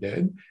what he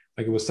did.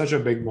 Like it was such a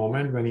big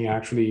moment when he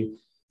actually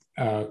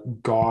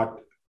got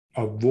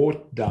a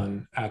vote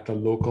done at the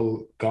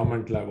local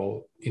government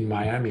level in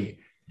Miami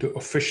to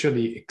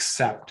officially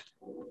accept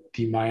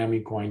the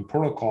Miami Coin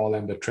protocol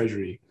and the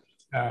treasury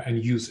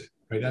and use it,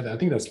 right? I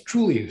think that's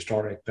truly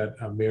historic that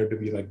a mayor to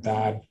be like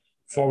that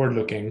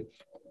forward-looking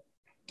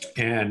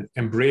and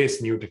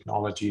embrace new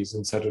technologies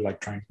instead of like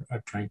trying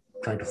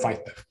to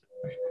fight them.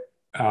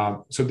 Right?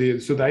 So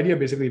the idea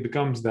basically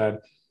becomes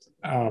that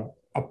a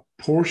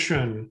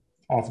portion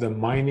of the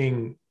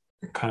mining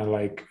kind of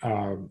like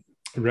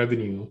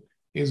revenue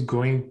is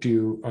going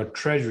to a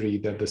treasury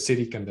that the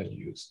city can then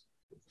use.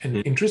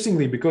 And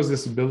interestingly, because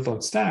this is built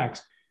on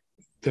stacks,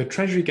 the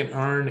treasury can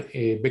earn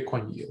a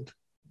Bitcoin yield.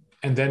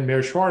 And then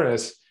Mayor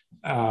Suarez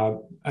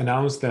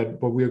announced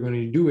that what we're going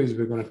to do is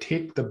we're going to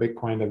take the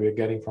Bitcoin that we're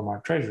getting from our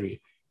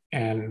treasury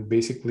and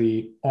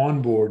basically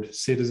onboard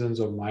citizens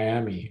of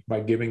Miami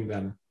by giving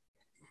them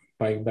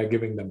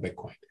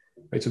Bitcoin.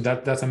 Right. So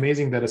that's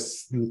amazing that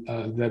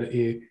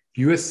a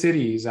US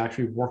city is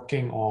actually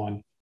working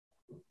on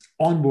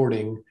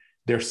onboarding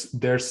their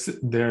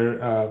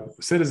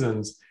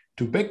citizens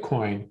to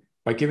Bitcoin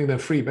by giving them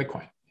free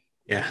Bitcoin.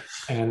 Yeah,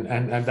 and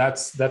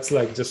that's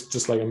like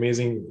just like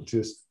amazing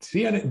to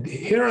see. And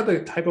here are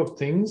the type of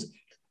things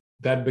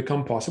that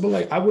become possible.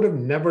 Like I would have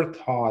never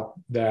thought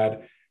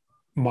that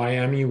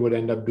Miami would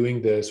end up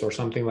doing this, or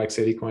something like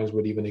CityCoins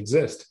would even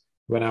exist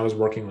when I was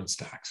working on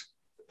stacks,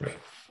 right?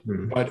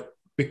 But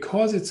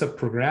because it's a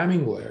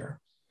programming layer,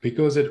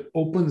 because it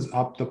opens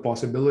up the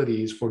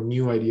possibilities for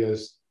new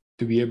ideas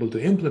to be able to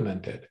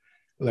implement it,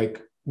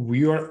 like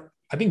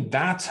I think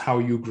that's how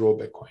you grow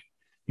Bitcoin.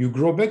 You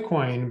grow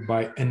Bitcoin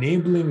by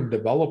enabling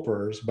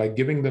developers, by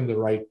giving them the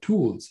right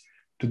tools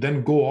to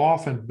then go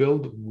off and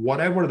build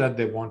whatever that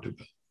they want to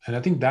build. And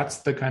I think that's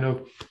the kind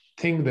of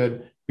thing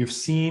that we've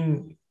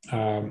seen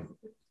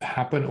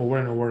happen over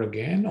and over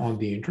again on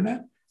the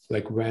internet.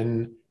 Like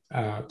when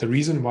the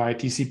reason why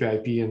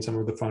TCP/IP and some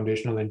of the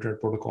foundational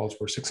internet protocols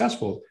were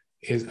successful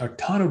is a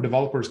ton of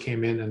developers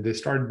came in and they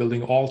started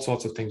building all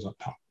sorts of things on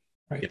top,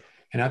 right? Yeah.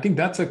 And I think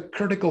that's a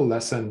critical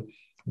lesson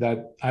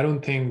that I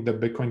don't think the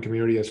Bitcoin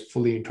community has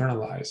fully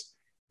internalized.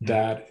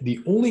 That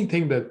the only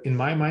thing that in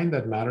my mind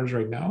that matters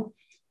right now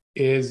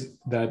is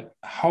that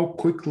how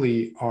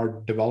quickly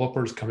are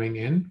developers coming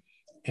in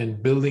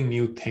and building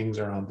new things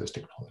around this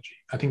technology.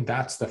 I think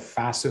that's the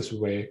fastest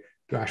way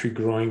to actually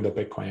growing the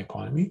Bitcoin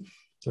economy.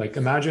 Like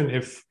imagine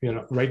if,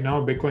 right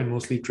now Bitcoin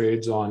mostly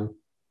trades on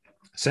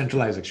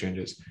centralized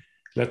exchanges.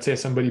 Let's say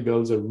somebody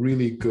builds a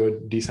really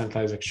good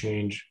decentralized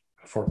exchange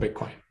for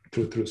Bitcoin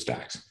through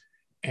Stacks,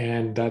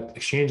 and that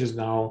exchange is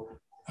now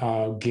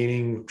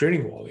gaining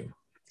trading volume.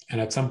 And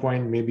at some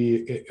point,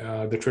 maybe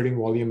the trading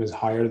volume is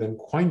higher than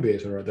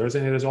Coinbase or others,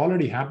 and it has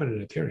already happened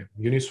in Ethereum.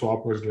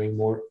 Uniswap was doing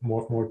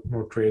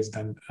more trades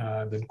than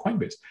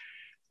Coinbase.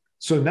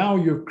 So now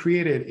you've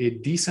created a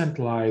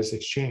decentralized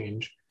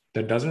exchange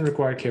that doesn't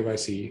require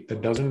KYC,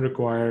 that doesn't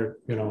require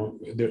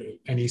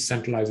any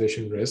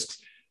centralization risks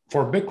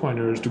for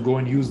Bitcoiners to go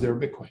and use their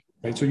Bitcoin,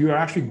 right? So you are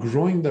actually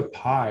growing the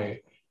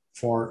pie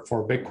for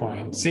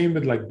Bitcoin. Same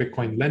with like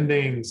Bitcoin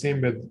lending,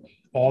 same with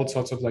all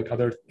sorts of like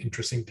other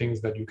interesting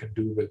things that you can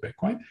do with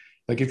Bitcoin.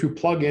 Like if you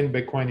plug in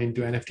Bitcoin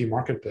into NFT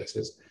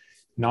marketplaces,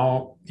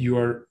 now you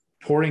are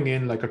pouring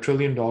in like $1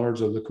 trillion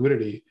of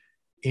liquidity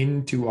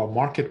into a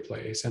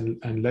marketplace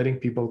and letting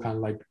people kind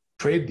of like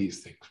trade these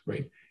things,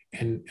 right?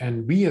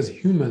 And we as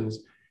humans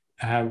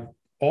have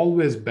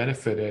always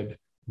benefited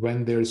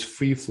when there's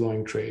free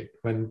flowing trade,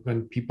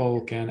 when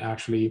people can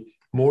actually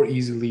more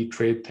easily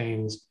trade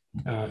things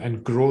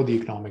and grow the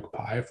economic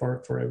pie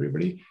for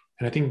everybody.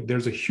 And I think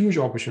there's a huge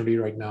opportunity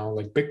right now.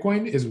 Like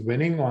Bitcoin is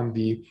winning on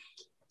the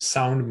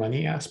sound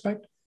money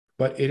aspect,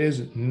 but it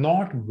is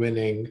not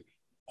winning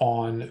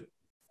on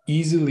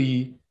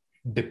easily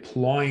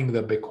deploying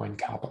the Bitcoin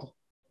capital.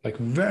 Like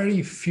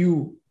very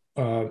few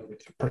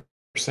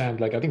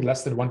percent, like I think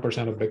less than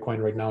 1% of Bitcoin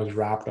right now is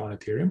wrapped on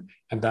Ethereum,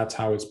 and that's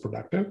how it's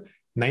productive.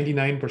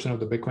 99% of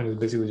the Bitcoin is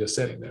basically just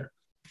sitting there,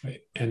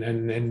 right?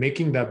 And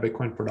making that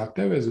Bitcoin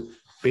productive is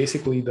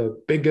basically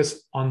the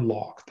biggest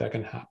unlock that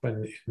can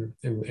happen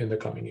in the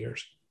coming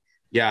years.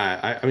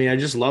 Yeah, I mean, I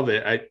just love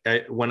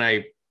it. When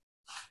I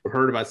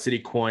heard about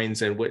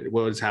CityCoins and what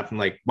was happening,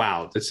 like,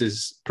 wow, this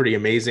is pretty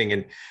amazing.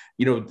 And,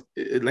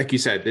 like you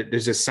said,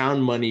 there's a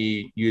sound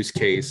money use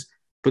case,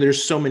 but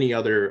there's so many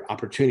other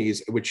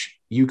opportunities which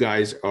you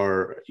guys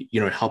are,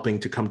 helping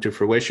to come to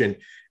fruition.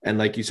 And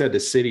like you said, the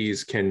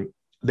cities can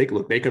buy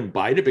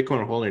the Bitcoin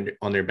and hold it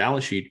on their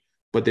balance sheet,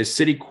 but the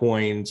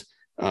CityCoins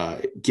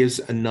gives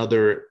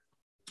another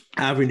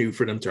avenue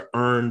for them to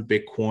earn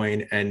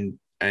Bitcoin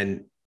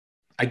and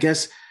I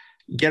guess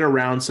get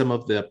around some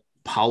of the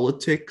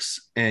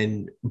politics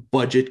and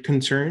budget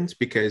concerns,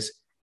 because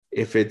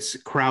if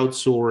it's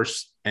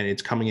crowdsourced and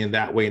it's coming in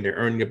that way and they're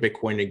earning a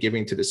Bitcoin and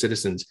giving to the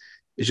citizens,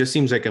 it just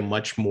seems like a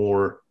much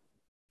more,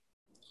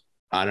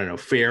 I don't know,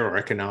 fair or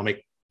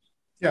economic.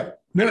 Yeah,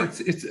 no,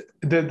 it's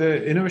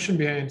the innovation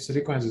behind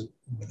CityCoins is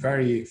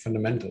very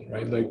fundamental,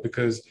 right? Like,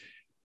 because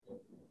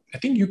I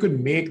think you could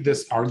make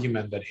this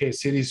argument that, hey,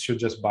 cities should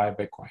just buy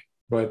Bitcoin.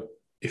 But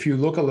if you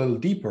look a little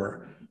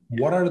deeper,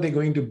 what are they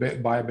going to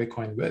buy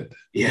Bitcoin with?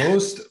 Yeah.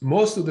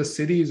 Most of the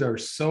cities are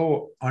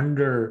so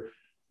under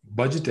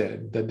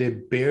budgeted that they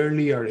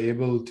barely are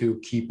able to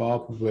keep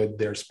up with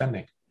their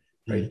spending,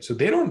 right? Mm-hmm. So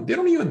they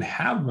don't even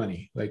have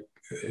money like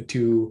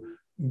to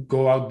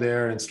go out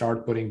there and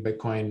start putting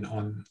Bitcoin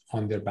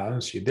on their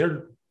balance sheet.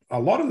 A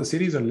lot of the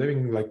cities are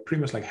living like pretty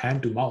much like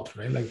hand to mouth,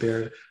 right? Like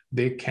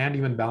they can't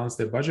even balance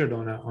their budget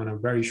on a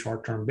very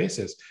short-term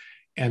basis.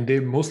 And they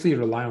mostly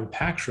rely on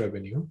tax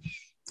revenue.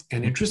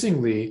 And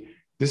interestingly,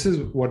 this is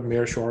what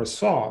Mayor Shores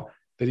saw,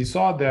 that he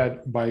saw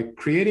that by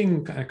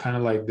creating kind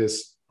of like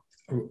this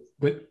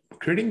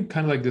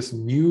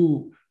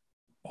new,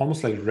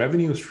 almost like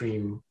revenue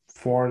stream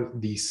for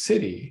the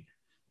city,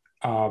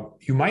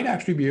 you might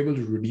actually be able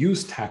to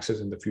reduce taxes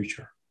in the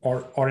future.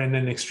 Or in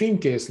an extreme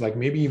case, like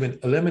maybe even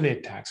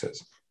eliminate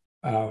taxes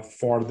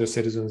for the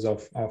citizens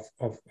of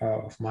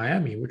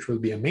Miami, which will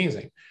be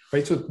amazing,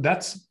 right? So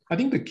I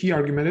think the key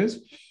argument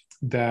is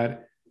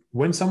that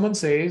when someone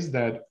says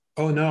that,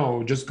 oh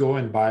no, just go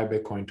and buy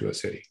Bitcoin to a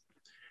city,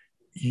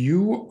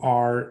 you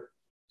are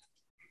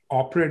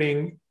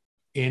operating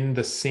in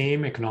the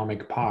same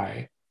economic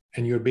pie,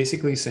 and you're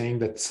basically saying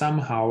that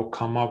somehow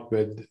come up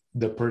with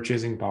the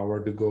purchasing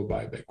power to go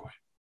buy Bitcoin.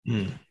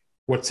 Mm.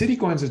 What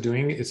CityCoins is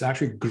doing is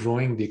actually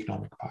growing the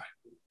economic pie.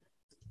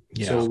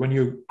 Yeah. So when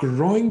you're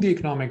growing the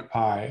economic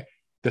pie,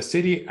 the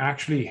city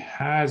actually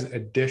has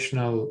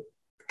additional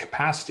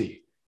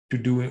capacity to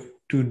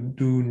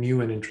do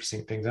new and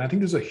interesting things. And I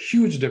think there's a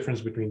huge difference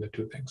between the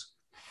two things.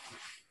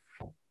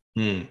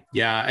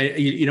 Yeah.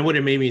 You know what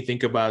it made me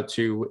think about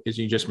too, as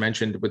you just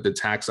mentioned with the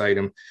tax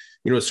item,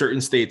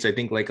 certain states, I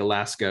think like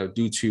Alaska,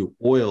 due to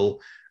oil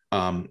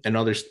and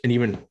others, and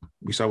even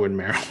we saw with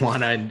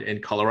marijuana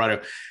in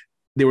Colorado,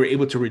 they were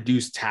able to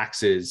reduce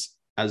taxes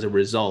as a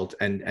result.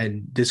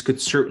 And this could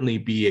certainly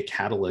be a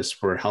catalyst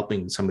for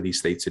helping some of these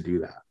states to do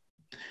that.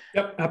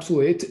 Yep,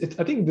 absolutely.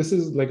 I think this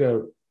is like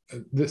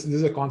this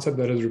is a concept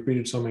that is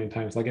repeated so many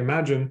times. Like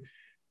imagine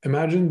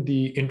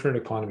the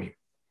internet economy.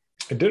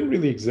 It didn't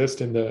really exist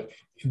in the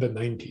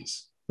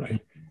 90s, right?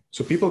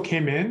 So people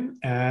came in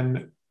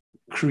and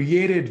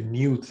created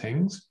new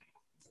things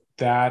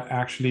that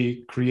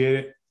actually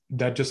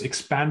just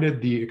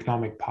expanded the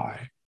economic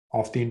pie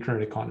of the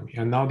internet economy.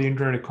 And now the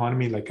internet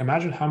economy, like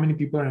imagine how many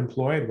people are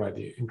employed by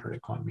the internet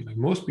economy. Like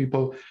most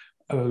people,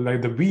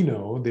 like that we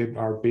know, they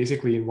are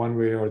basically in one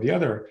way or the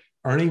other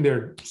earning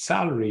their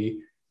salary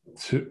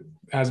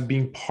as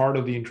being part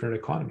of the internet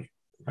economy,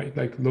 right?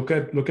 Like look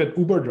at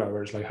Uber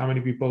drivers. Like how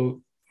many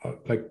people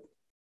like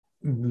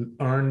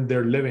earn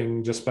their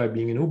living just by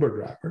being an Uber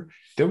driver?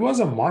 There was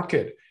a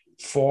market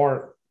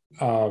for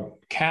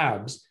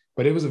cabs,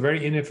 but it was a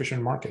very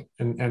inefficient market.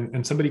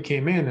 And somebody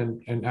came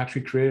in and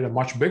actually created a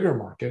much bigger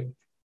market,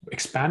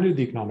 expanded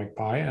the economic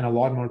pie, and a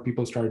lot more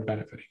people started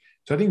benefiting.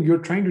 So I think you're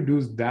trying to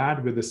do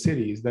that with the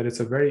cities, that it's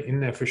a very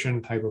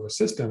inefficient type of a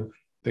system.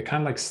 They're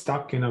kind of like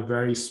stuck in a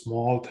very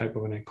small type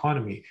of an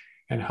economy.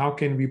 And how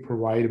can we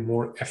provide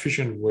more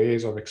efficient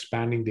ways of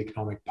expanding the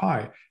economic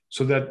pie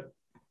so that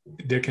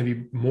there can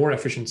be more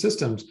efficient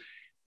systems,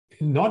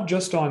 not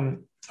just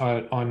on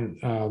kind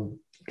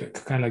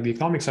of like the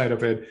economic side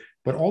of it,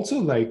 but also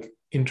like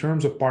in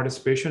terms of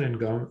participation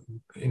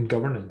in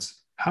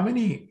governance. How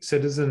many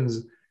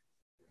citizens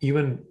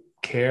even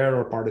care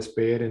or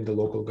participate in the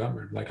local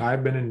government? Like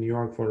I've been in New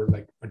York for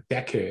like a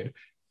decade.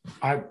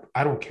 I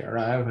don't care.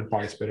 I haven't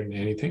participated in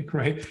anything,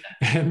 right?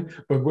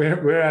 But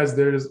whereas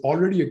there is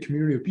already a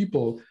community of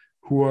people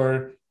who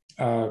are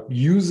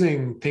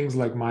using things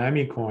like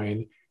Miami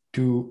Coin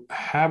to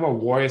have a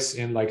voice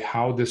in like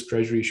how this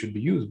treasury should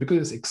be used, because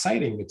it's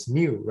exciting, it's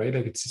new, right?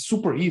 Like it's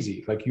super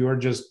easy. Like you're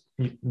just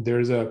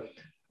there's a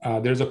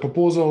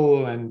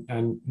proposal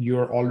and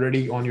you're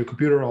already on your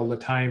computer all the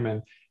time,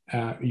 and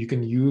you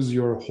can use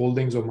your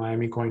holdings of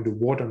Miami Coin to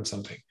vote on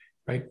something,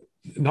 right?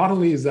 Not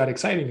only is that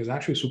exciting, it's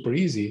actually super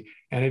easy,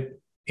 and it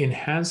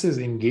enhances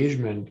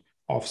engagement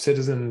of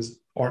citizens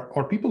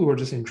or people who are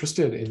just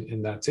interested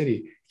in that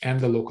city and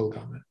the local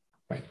government,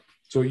 right?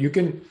 So you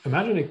can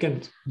imagine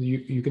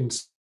you can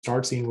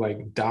start seeing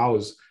like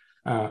DAOs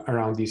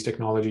around these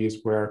technologies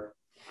where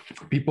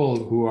people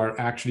who are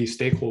actually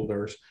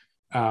stakeholders,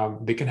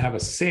 they can have a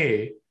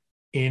say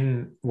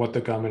in what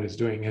the government is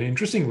doing. And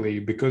interestingly,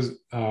 because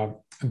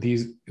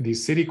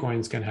these city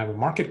coins can have a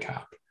market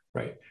cap,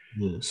 right?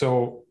 Mm.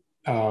 So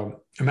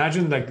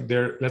imagine like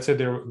let's say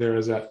there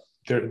is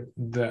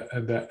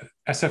the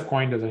SF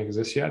coin doesn't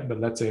exist yet, but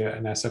let's say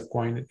an SF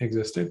coin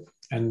existed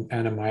and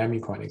a Miami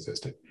coin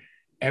existed.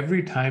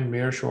 Every time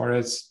Mayor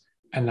Suarez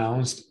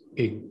announced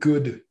a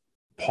good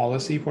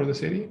policy for the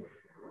city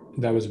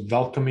that was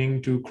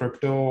welcoming to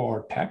crypto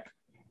or tech,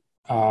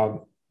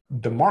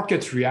 the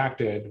markets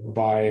reacted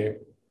by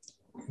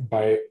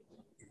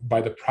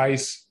the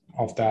price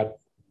of that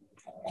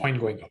coin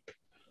going up.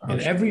 And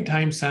every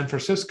time San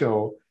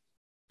Francisco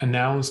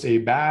announced a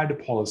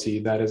bad policy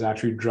that is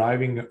actually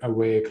driving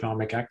away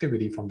economic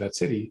activity from that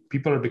city,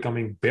 people are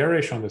becoming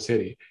bearish on the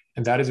city,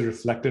 and that is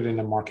reflected in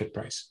the market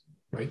price,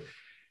 right?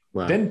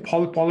 Wow. Then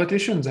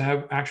politicians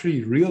have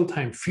actually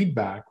real-time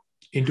feedback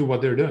into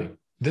what they're doing.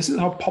 This is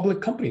how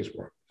public companies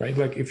work, right?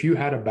 Like if you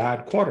had a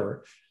bad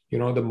quarter,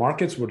 the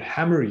markets would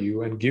hammer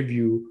you and give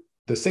you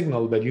the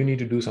signal that you need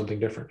to do something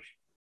differently.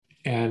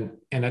 And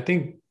I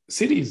think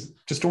cities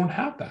just don't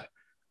have that.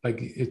 Like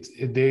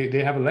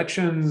they have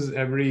elections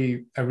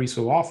every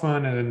so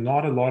often, and then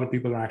not a lot of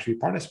people are actually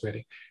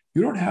participating.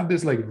 You don't have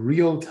this like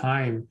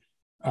real-time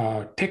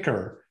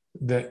ticker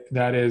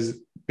that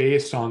is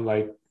based on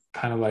like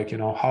kind of like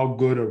how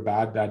good or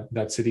bad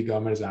that city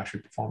government is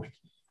actually performing.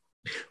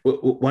 Well,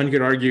 one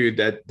could argue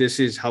that this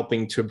is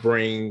helping to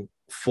bring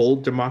full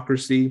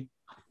democracy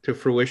to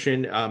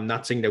fruition. I'm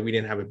not saying that we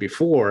didn't have it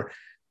before,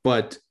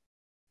 but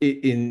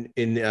in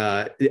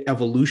the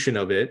evolution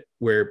of it,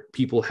 where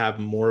people have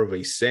more of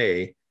a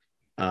say,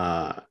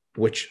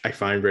 which I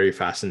find very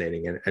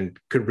fascinating and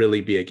could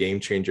really be a game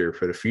changer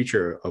for the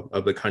future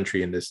of the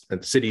country and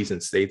cities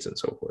and states and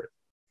so forth.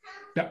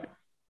 Yeah,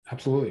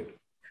 absolutely.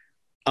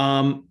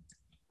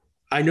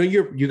 I know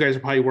you guys are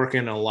probably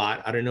working on a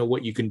lot. I don't know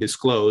what you can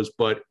disclose,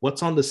 but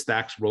what's on the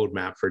Stacks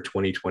roadmap for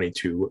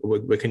 2022?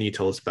 What can you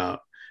tell us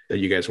about that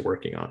you guys are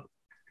working on?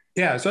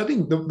 Yeah, so I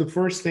think the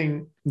first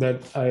thing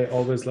that I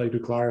always like to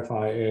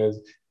clarify is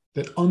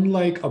that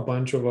unlike a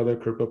bunch of other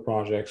crypto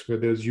projects where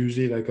there's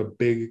usually like a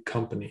big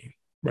company,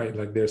 right?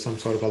 Like there's some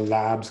sort of a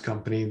labs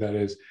company that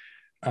is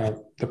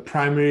the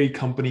primary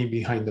company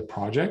behind the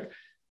project.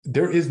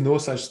 There is no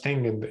such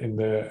thing in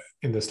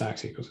the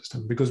Stacks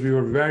ecosystem, because we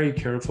were very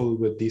careful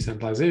with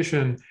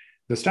decentralization.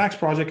 The Stacks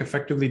project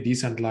effectively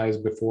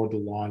decentralized before the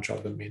launch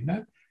of the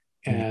mainnet,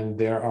 and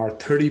there are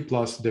 30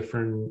 plus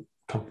different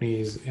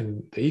companies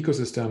in the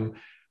ecosystem.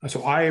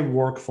 So I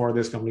work for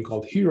this company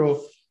called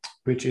Hero,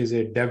 which is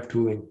a dev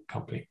tooling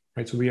company,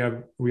 right? So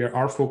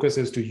our focus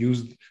is to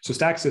use, so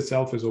Stacks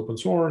itself is open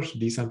source,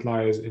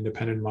 decentralized,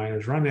 independent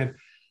miners run it.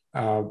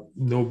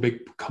 No big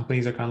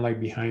companies are kind of like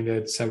behind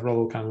it.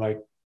 Several kind of like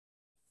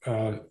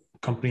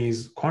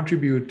companies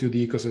contribute to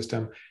the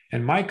ecosystem,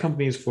 and my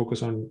company is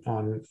focused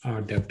on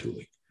dev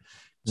tooling.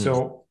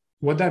 So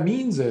what that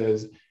means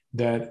is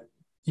that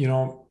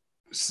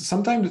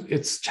sometimes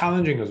it's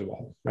challenging as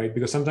well, right?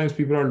 Because sometimes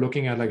people are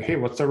looking at like, hey,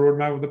 what's the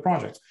roadmap of the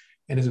project?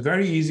 And it's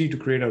very easy to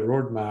create a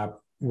roadmap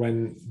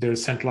when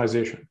there's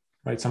centralization,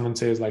 right? Someone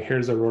says like,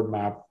 here's a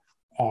roadmap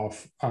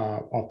of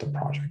the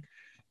project.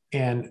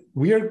 And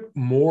we are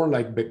more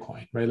like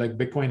Bitcoin, right? Like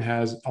Bitcoin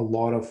has a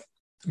lot of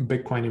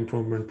Bitcoin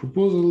improvement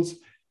proposals.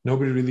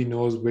 Nobody really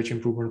knows which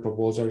improvement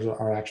proposals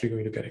are actually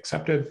going to get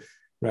accepted,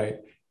 right?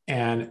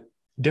 And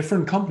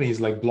different companies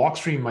like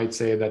Blockstream might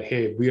say that,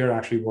 hey, we are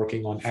actually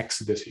working on X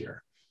this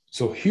year.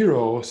 So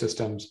Hero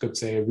Systems could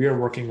say, we are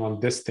working on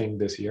this thing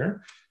this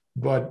year,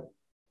 but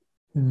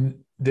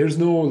there's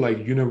no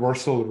like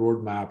universal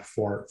roadmap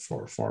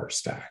for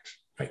stacks.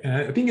 Right? And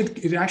I think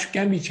it actually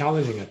can be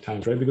challenging at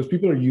times, right? Because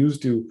people are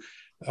used to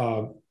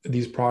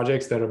these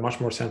projects that are much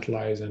more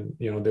centralized, and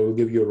they will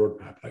give you a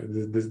roadmap. Like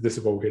this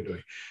is what we're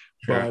doing.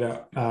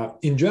 Sure. But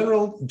in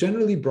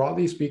generally,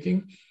 broadly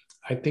speaking,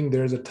 I think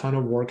there's a ton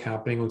of work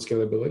happening on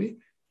scalability.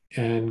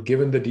 And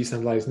given the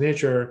decentralized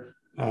nature,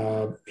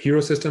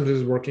 Hero Systems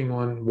is working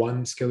on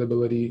one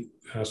scalability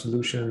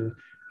solution.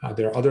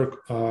 There are other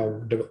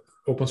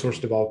open source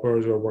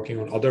developers who are working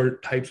on other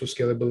types of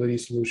scalability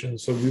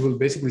solutions. So we will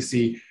basically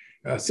see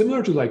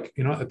similar to like,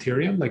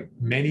 Ethereum, like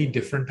many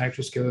different types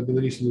of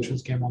scalability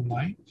solutions came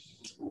online.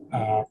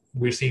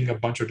 We're seeing a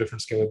bunch of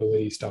different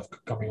scalability stuff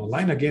coming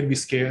online. Again, we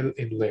scale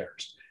in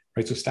layers,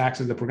 right? So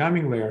Stacks is the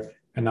programming layer.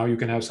 And now you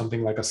can have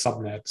something like a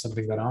subnet,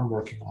 something that I'm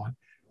working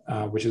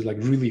on, which is like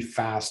really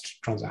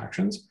fast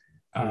transactions.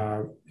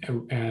 And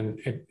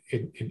it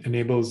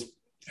enables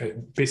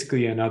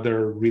basically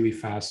another really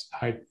fast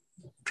high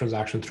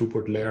transaction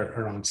throughput layer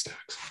around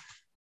Stacks.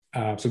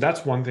 So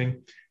that's one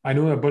thing. I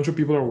know a bunch of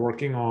people are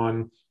working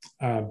on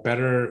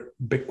better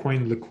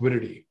Bitcoin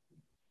liquidity,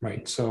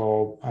 right?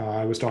 So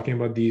I was talking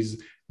about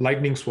these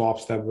Lightning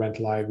swaps that went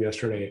live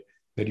yesterday,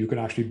 that you can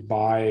actually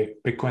buy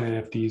Bitcoin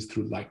NFTs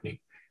through Lightning.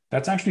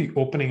 That's actually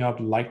opening up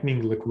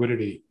Lightning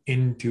liquidity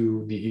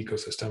into the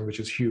ecosystem, which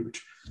is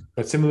huge.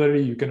 But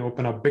similarly, you can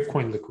open up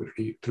Bitcoin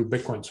liquidity through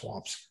Bitcoin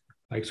swaps.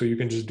 Like, so you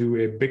can just do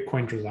a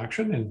Bitcoin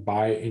transaction and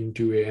buy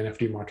into a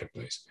NFT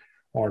marketplace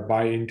or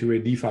buy into a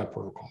DeFi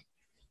protocol.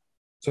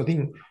 So I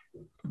think,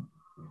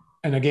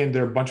 and again,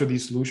 there are a bunch of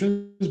these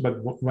solutions,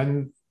 but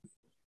when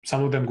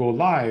some of them go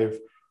live,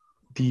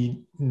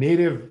 the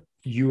native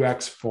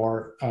UX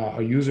for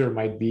a user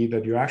might be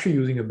that you're actually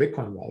using a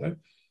Bitcoin wallet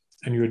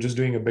and you're just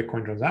doing a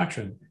Bitcoin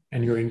transaction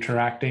and you're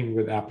interacting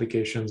with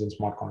applications and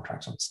smart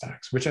contracts on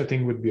Stacks, which I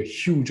think would be a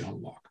huge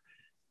unlock,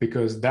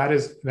 because that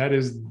is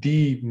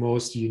the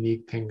most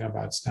unique thing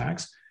about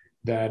Stacks,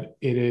 that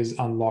it is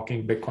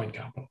unlocking Bitcoin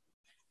capital,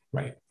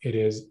 right? It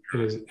is,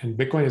 and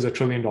Bitcoin is $1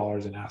 trillion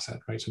in asset,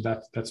 right? So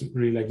that's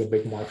really like the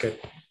big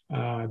market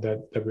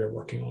that we're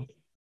working on.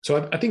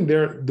 So I think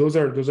those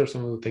are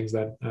some of the things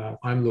that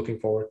I'm looking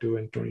forward to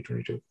in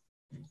 2022.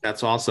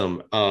 That's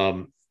awesome.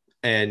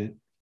 And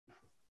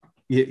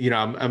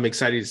I'm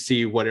excited to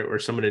see what are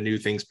some of the new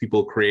things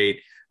people create,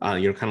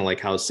 kind of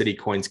like how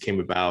CityCoins came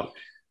about.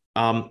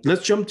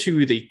 Let's jump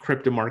to the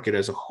crypto market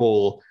as a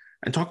whole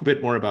and talk a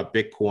bit more about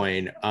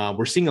Bitcoin.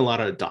 We're seeing a lot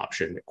of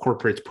adoption,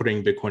 corporates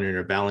putting Bitcoin in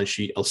their balance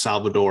sheet, El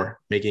Salvador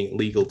making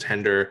legal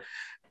tender.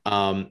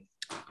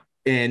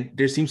 And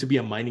there seems to be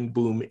a mining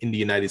boom in the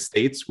United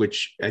States,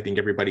 which I think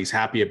everybody's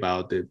happy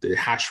about. The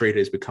hash rate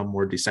has become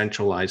more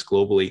decentralized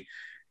globally.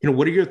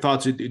 What are your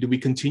thoughts? Do we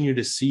continue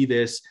to see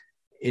this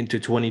into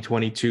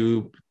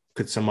 2022?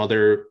 Could some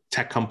other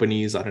tech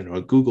companies, I don't know,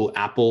 Google,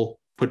 Apple,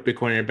 put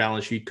Bitcoin in their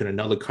balance sheet? Could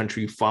another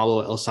country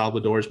follow El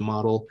Salvador's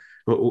model?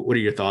 What are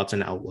your thoughts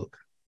and outlook?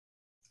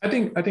 I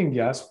think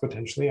yes,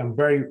 potentially. I'm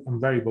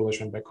very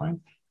bullish on Bitcoin.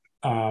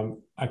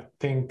 I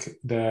think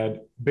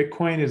that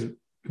Bitcoin is,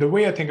 the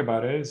way I think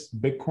about it is,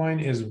 Bitcoin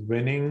is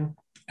winning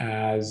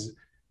as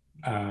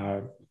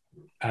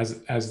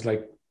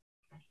like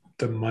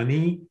the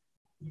money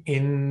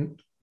in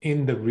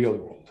the real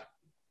world,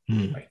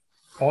 right?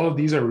 All of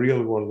these are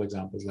real world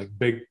examples, like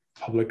big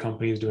public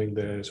companies doing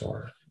this,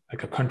 or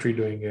like a country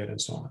doing it, and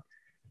so on.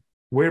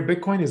 Where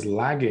Bitcoin is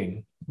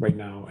lagging right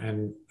now,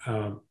 and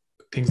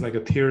things like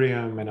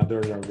Ethereum and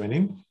others are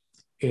winning,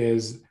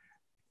 is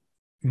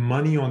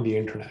money on the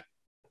internet,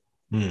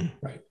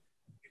 right?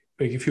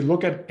 Like if you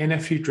look at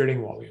NFT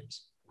trading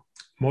volumes,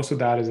 most of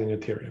that is in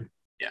Ethereum.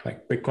 Yeah.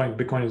 Like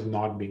Bitcoin is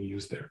not being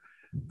used there.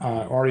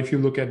 Or if you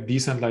look at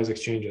decentralized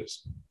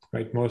exchanges,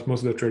 right? Most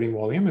of the trading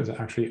volume is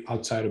actually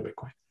outside of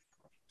Bitcoin.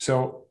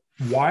 So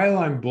while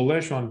I'm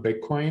bullish on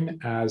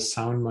Bitcoin as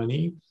sound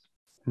money,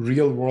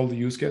 real world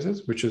use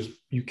cases, which is,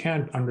 you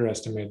can't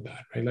underestimate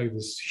that, right? Like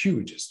this is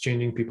huge, it's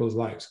changing people's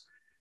lives.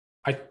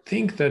 I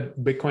think that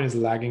Bitcoin is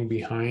lagging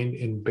behind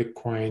in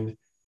Bitcoin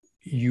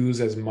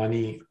use as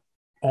money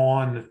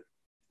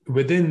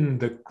within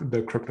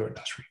the crypto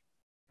industry,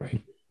 right?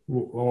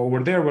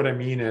 Over there, what I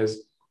mean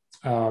is,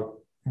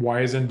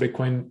 why isn't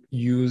Bitcoin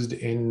used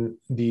in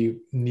the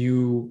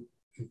new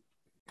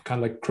kind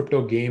of like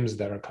crypto games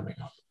that are coming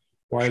up?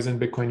 Why isn't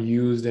Bitcoin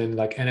used in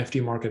like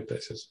NFT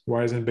marketplaces?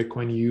 Why isn't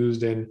Bitcoin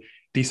used in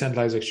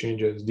decentralized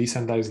exchanges,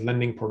 decentralized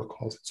lending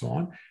protocols, and so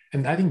on?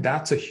 And I think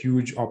that's a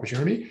huge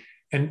opportunity.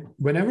 And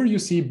whenever you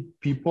see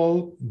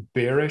people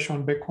bearish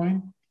on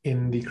Bitcoin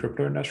in the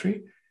crypto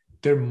industry,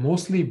 they're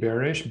mostly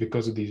bearish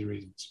because of these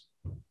reasons,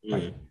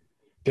 right?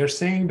 they're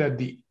saying that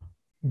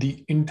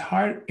the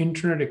entire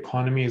internet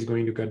economy is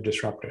going to get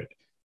disrupted.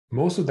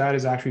 Most of that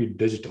is actually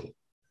digital.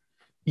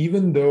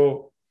 Even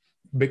though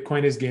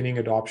Bitcoin is gaining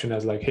adoption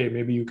as like, hey,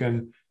 maybe you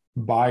can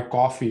buy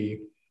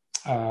coffee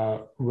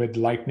with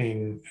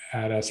Lightning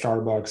at a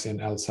Starbucks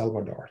in El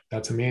Salvador.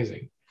 That's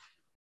amazing.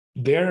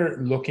 They're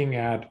looking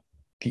at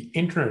the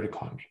internet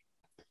economy.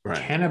 Right.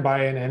 Can I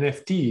buy an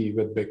NFT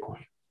with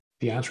Bitcoin?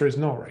 The answer is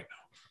no right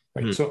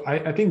now. Right. So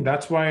I think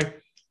that's why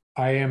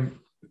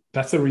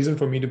that's the reason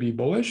for me to be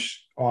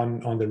bullish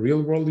on the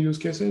real world use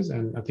cases.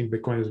 And I think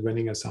Bitcoin is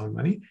winning as sound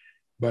money.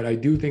 But I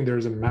do think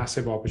there's a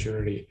massive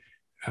opportunity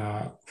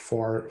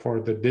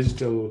for the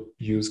digital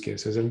use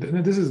cases. And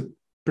this is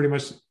pretty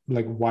much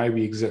like why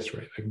we exist,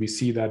 right? Like we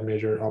see that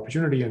major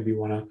opportunity and we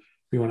want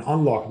to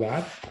unlock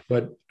that.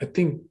 But I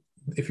think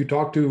if you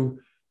talk to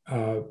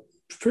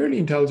fairly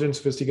intelligent,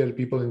 sophisticated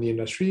people in the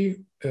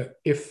industry,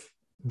 if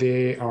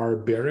they are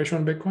bearish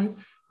on Bitcoin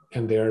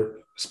and they're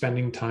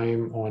spending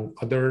time on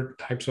other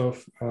types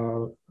of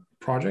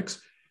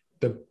projects,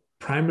 the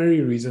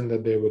primary reason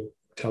that they would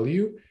tell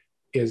you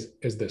is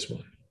this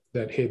one,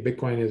 that, hey,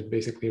 Bitcoin is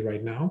basically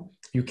right now,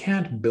 you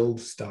can't build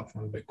stuff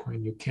on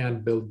Bitcoin. You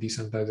can't build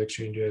decentralized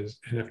exchanges,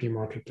 NFT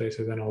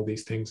marketplaces, and all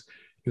these things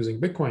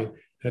using Bitcoin.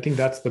 And I think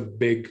that's the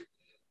big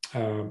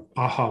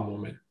aha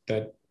moment,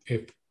 that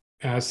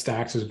as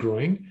Stacks is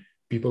growing,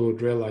 people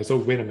would realize, oh,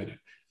 wait a minute,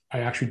 I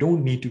actually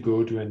don't need to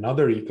go to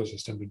another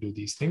ecosystem to do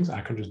these things.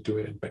 I can just do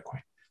it in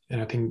Bitcoin.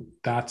 And I think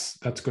that's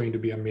going to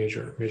be a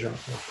major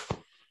uplift.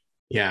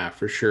 Yeah,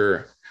 for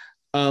sure.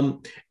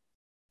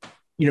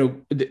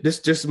 This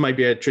just might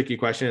be a tricky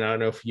question. I don't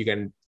know if you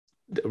can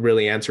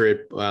really answer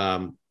it.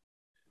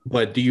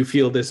 But do you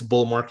feel this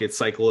bull market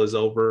cycle is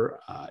over?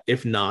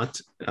 If not,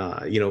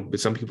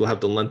 some people have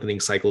the lengthening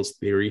cycles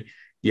theory.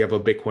 Do you have a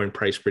Bitcoin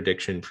price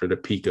prediction for the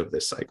peak of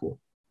this cycle?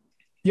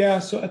 Yeah,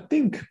 so I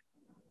think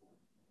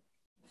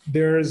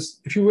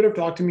if you would have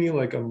talked to me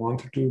like a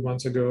month or 2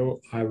 months ago,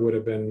 I would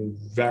have been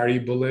very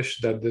bullish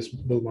that this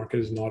bull market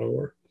is not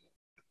over.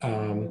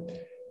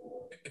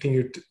 I think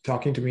you're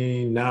talking to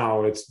me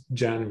now, it's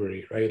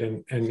January, right?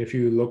 And if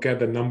you look at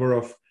the number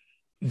of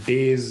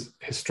days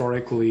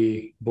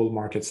historically bull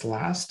markets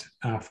last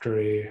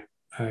after a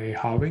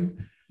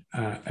halving,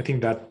 I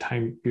think that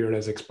time period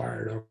has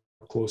expired or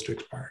close to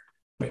expired.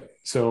 Right?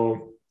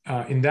 So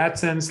in that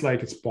sense,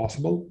 like it's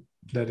possible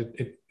that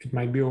it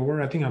might be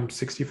over. I think I'm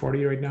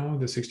 60-40 right now.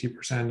 The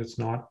 60% it's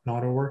not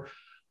over.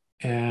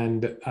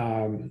 And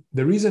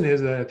the reason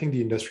is that I think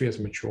the industry has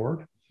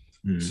matured.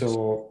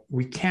 So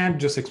we can't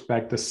just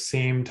expect the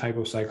same type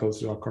of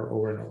cycles to occur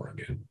over and over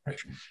again, right?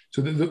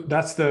 So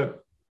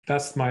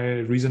that's my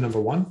reason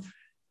number one.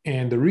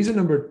 And the reason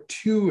number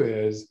two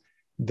is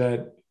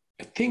that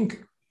I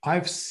think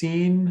I've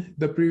seen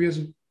the previous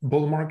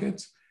bull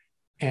markets,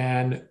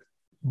 and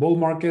bull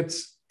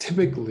markets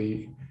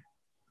typically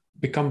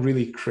become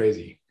really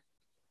crazy,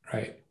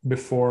 right?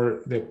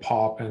 Before they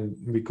pop and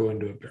we go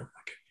into a bear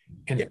market.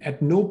 And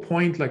at no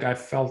point, like I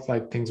felt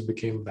like things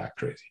became that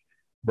crazy.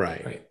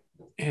 Right.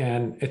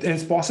 And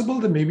it's possible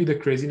that maybe the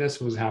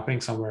craziness was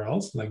happening somewhere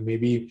else. Like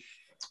maybe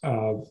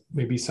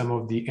some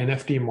of the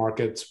NFT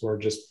markets were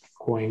just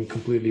going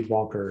completely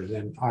bonkers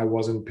and I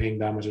wasn't paying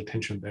that much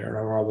attention there,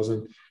 or I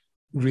wasn't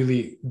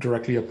really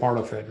directly a part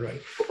of it,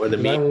 right? Or the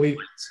meme.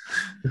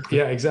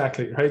 Yeah,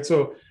 exactly, right?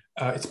 So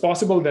it's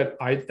possible that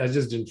I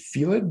just didn't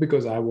feel it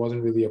because I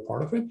wasn't really a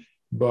part of it,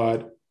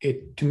 but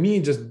it to me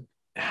just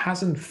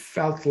hasn't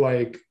felt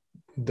like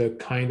the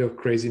kind of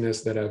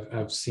craziness that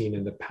I've seen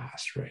in the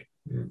past, right?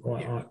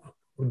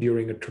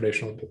 During a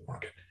traditional bull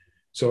market.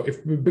 So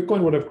if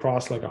Bitcoin would have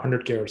crossed like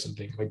 100K or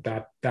something like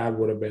that, that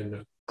would have been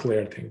a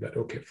clear thing that,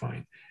 okay,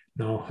 fine.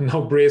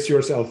 Now brace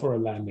yourself for a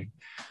landing.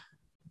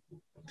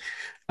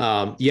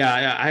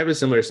 I have a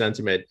similar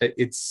sentiment.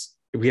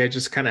 We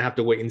just kind of have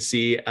to wait and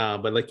see.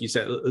 But like you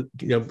said,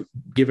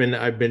 given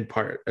I've been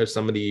part of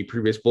some of the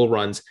previous bull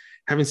runs,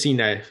 haven't seen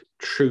a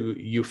true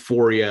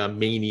euphoria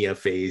mania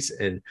phase,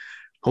 and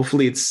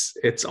hopefully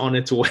it's on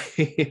its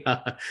way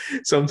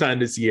sometime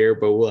this year,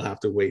 but we'll have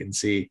to wait and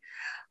see.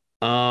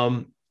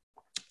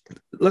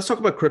 Let's talk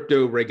about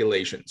crypto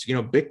regulations.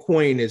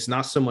 Bitcoin is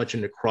not so much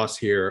in the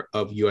crosshair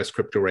of US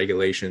crypto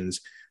regulations,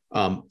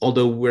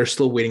 although we're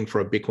still waiting for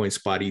a Bitcoin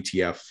spot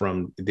ETF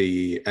from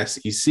the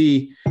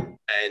SEC.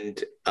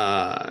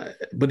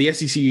 But the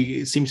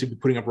SEC seems to be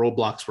putting up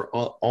roadblocks for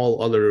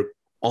all other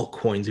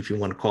altcoins, if you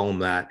want to call them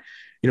that.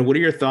 What are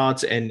your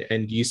thoughts? And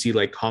do you see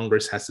like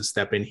Congress has to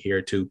step in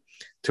here to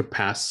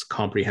pass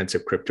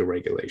comprehensive crypto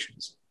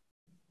regulations?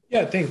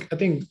 Yeah, I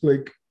think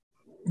like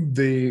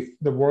the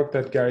work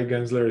that Gary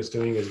Gensler is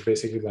doing is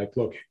basically like,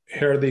 look,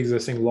 here are the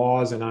existing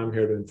laws and I'm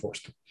here to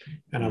enforce them.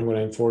 And I'm going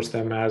to enforce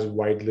them as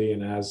widely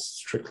and as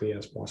strictly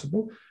as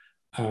possible.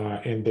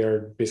 And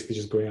they're basically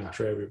just going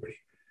after everybody.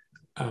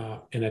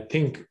 And I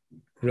think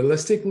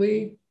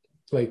realistically,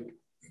 like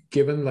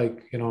given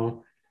like,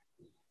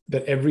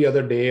 that every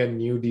other day a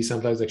new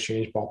decentralized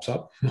exchange pops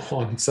up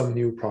on some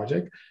new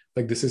project,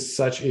 like this is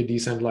such a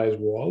decentralized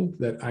world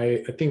that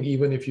I think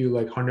even if you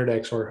like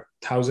 100x or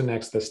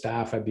 1000x the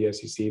staff at the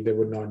SEC, they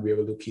would not be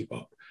able to keep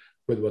up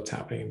with what's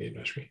happening in the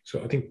industry.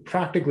 So I think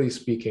practically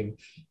speaking,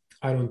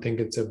 I don't think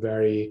it's a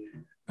very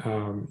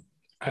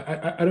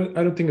I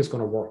don't think it's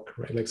going to work,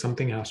 right? Like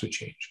something has to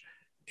change.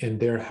 And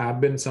there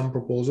have been some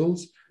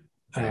proposals,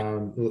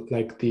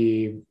 like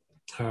the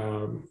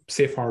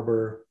safe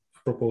harbor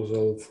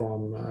proposal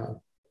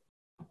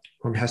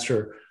from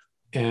Hester.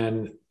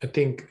 And I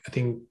think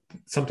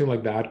something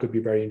like that could be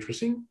very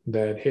interesting,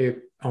 that, hey,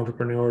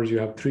 entrepreneurs, you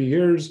have 3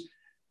 years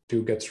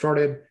to get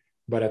started,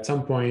 but at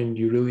some point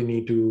you really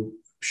need to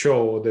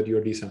show that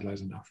you're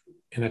decentralized enough.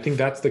 And I think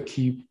that's the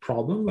key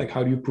problem. Like,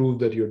 how do you prove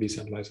that you're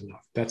decentralized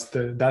enough? That's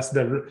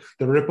the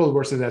Ripple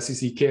versus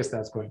SEC case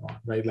that's going on,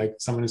 right? Like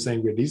someone is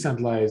saying we're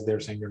decentralized, they're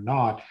saying you're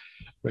not,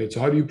 right? So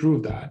how do you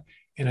prove that?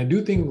 And I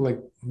do think like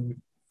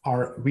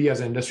we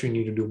as an industry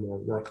need to do more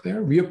work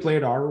there. We have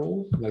played our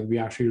role. Like we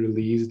actually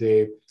released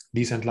a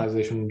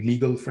decentralization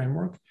legal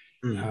framework.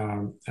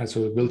 And so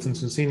Wilson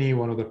Sonsini,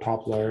 one of the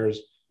top lawyers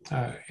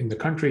in the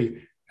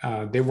country,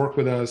 they work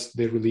with us.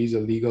 They release a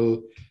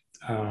legal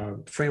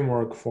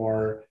framework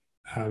for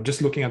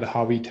just looking at the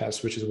Howey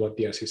test, which is what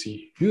the SEC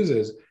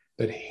uses,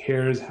 that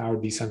here's how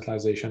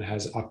decentralization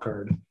has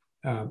occurred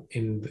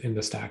in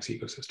the Stacks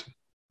ecosystem,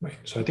 right?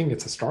 So I think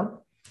it's a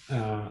start.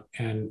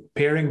 And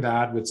pairing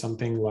that with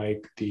something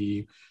like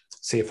the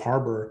safe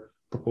harbor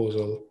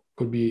proposal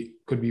could be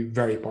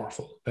very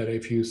powerful. That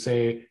if you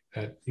say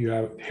that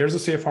here's a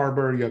safe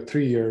harbor, you have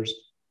 3 years,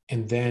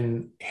 and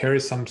then here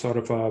is some sort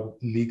of a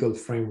legal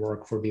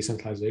framework for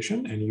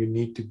decentralization, and you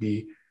need to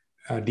be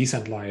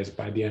decentralized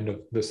by the end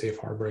of the safe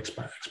harbor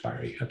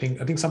expiry. I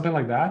think something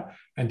like that.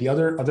 And the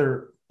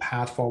other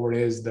path forward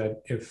is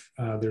that if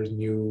there's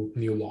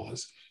new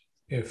laws,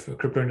 if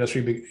crypto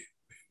industry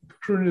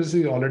is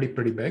already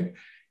pretty big,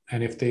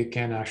 and if they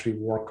can actually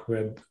work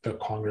with the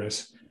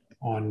Congress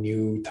on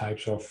new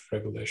types of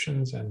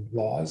regulations and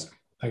laws,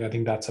 like I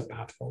think that's a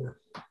path forward.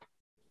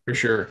 For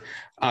sure.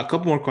 A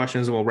couple more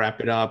questions and we'll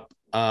wrap it up.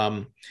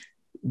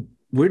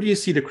 Where do you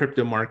see the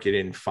crypto market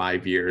in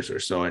 5 years or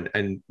so?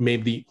 And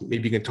maybe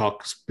you can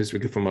talk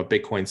specifically from a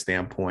Bitcoin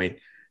standpoint,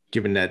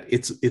 given that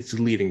it's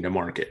leading the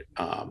market.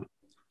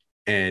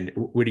 And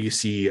where do you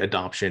see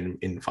adoption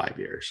in 5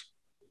 years?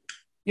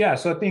 Yeah,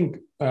 so I think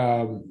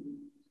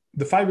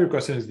the 5-year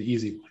question is the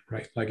easy one,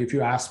 right? Like if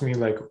you ask me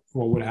like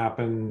what would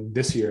happen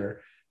this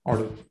year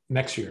or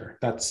next year,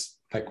 that's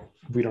like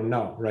we don't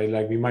know, right?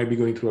 Like we might be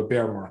going through a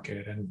bear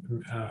market and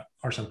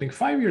or something.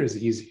 5 years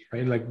is easy,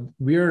 right? Like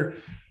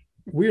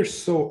we're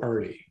so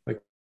early.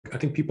 Like I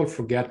think people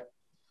forget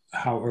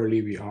how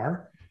early we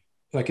are.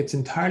 Like it's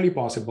entirely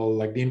possible,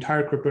 like the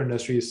entire crypto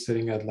industry is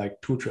sitting at like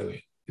 2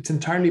 trillion. It's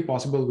entirely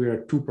possible we're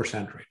at 2%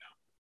 right now.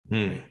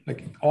 Right?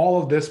 Like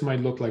all of this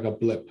might look like a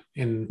blip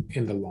in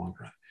the long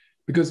run,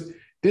 because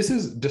this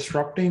is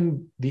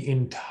disrupting the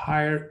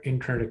entire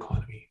internet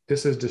economy.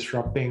 This is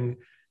disrupting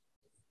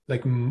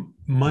like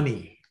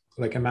money.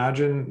 Like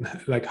imagine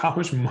like how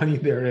much money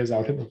there is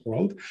out in the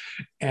world,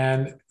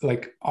 and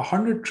like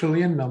 100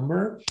 trillion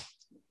number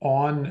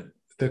on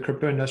the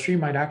crypto industry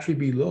might actually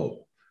be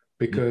low,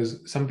 because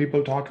some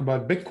people talk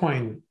about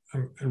Bitcoin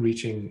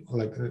reaching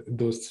like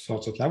those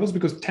sorts of levels,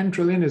 because 10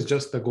 trillion is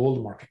just the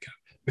gold market cap.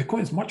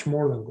 Bitcoin is much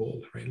more than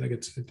gold, right? Like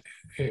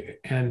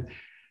and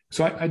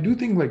so I do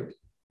think like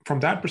from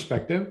that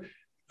perspective,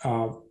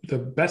 the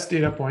best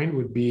data point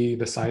would be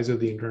the size of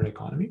the internet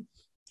economy,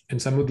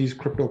 and some of these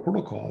crypto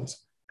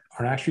protocols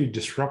are actually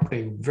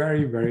disrupting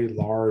very, very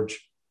large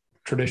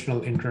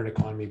traditional internet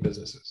economy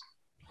businesses,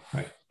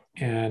 right?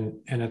 And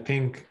I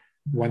think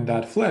when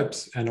that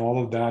flips and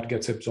all of that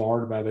gets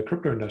absorbed by the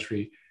crypto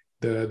industry,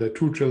 the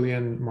 2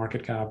 trillion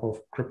market cap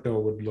of crypto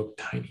would look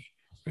tiny,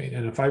 right?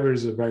 And 5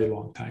 years is a very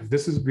long time.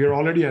 We're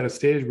already at a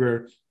stage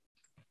where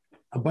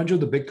a bunch of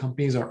the big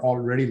companies are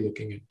already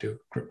looking into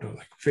crypto,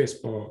 like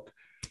Facebook,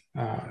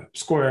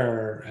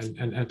 Square,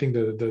 and I think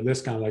the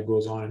list kind of like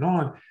goes on and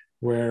on,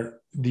 where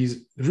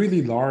these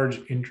really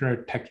large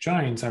internet tech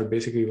giants are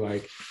basically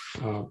like,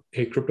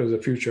 hey, crypto is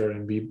the future,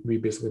 and we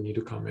basically need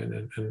to come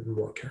in and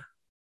work here.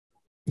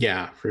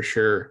 Yeah, for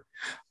sure.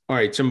 All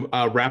right, some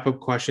wrap-up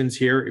questions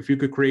here. If you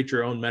could create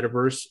your own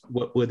metaverse,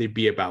 what would it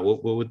be about?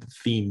 What would the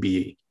theme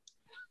be?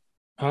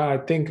 I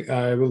think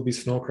it will be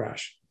Snow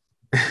Crash.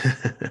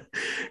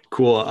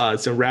 Cool.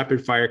 Some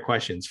rapid-fire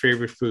questions.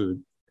 Favorite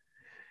food?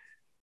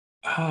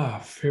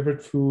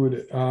 Favorite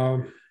food.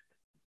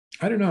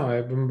 I don't know.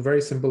 I'm a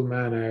very simple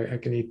man. I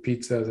can eat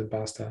pizzas and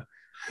pasta.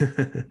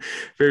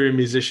 Favorite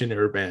musician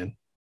or band?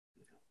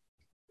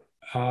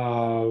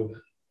 Let's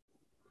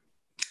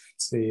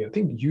see. I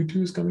think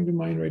U2 is coming to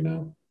mind right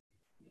now.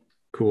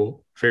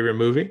 Cool. Favorite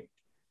movie?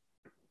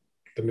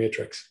 The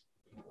Matrix.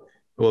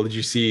 Well, did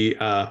you see?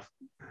 I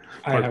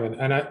haven't,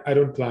 and I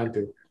don't plan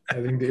to. I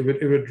think it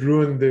would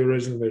ruin the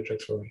original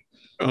Matrix for me.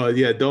 Oh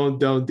yeah, don't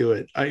do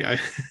it. I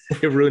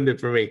it ruined it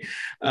for me.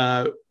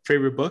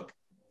 Favorite book?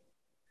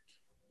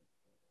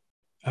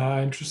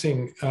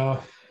 Interesting. I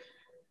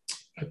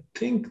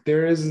think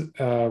there is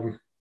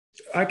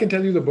I can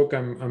tell you the book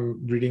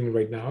I'm reading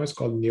right now. It's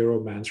called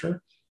Neuromancer.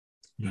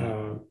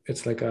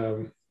 It's like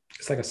a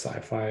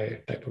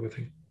sci-fi type of a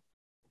thing.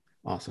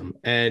 Awesome.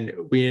 And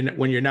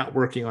when you're not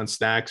working on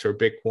stacks or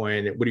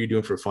Bitcoin, what are you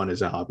doing for fun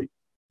as a hobby?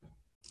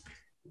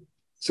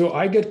 So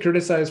I get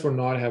criticized for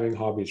not having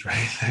hobbies,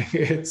 right?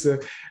 It's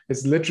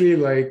literally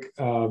like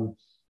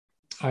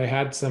I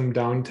had some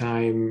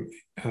downtime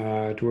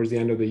towards the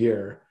end of the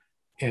year,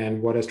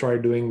 and what I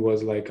started doing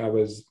was like I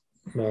was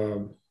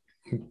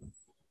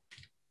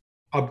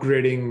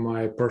upgrading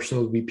my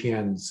personal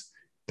VPNs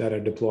that I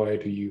deploy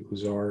to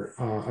use, or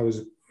I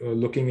was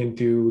looking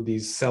into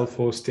these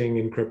self-hosting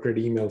encrypted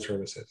email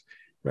services,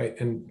 right?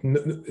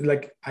 And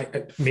like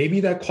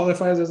maybe that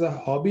qualifies as a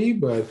hobby,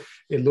 but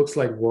it looks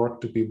like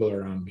work to people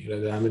around me.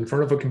 I'm in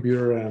front of a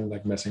computer and I'm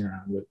like messing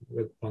around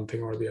with one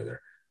thing or the other.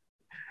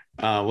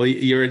 Well,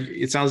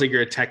 it sounds like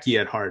you're a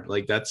techie at heart.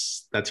 Like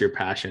that's your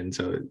passion,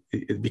 so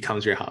it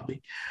becomes your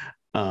hobby.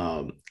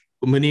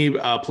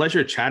 Muneeb,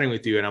 pleasure chatting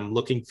with you, and I'm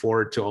looking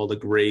forward to all the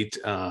great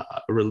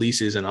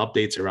releases and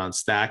updates around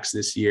stacks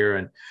this year.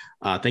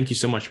 And thank you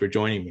so much for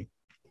joining me.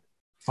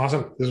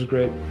 Awesome. This is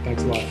great.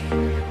 Thanks a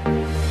lot.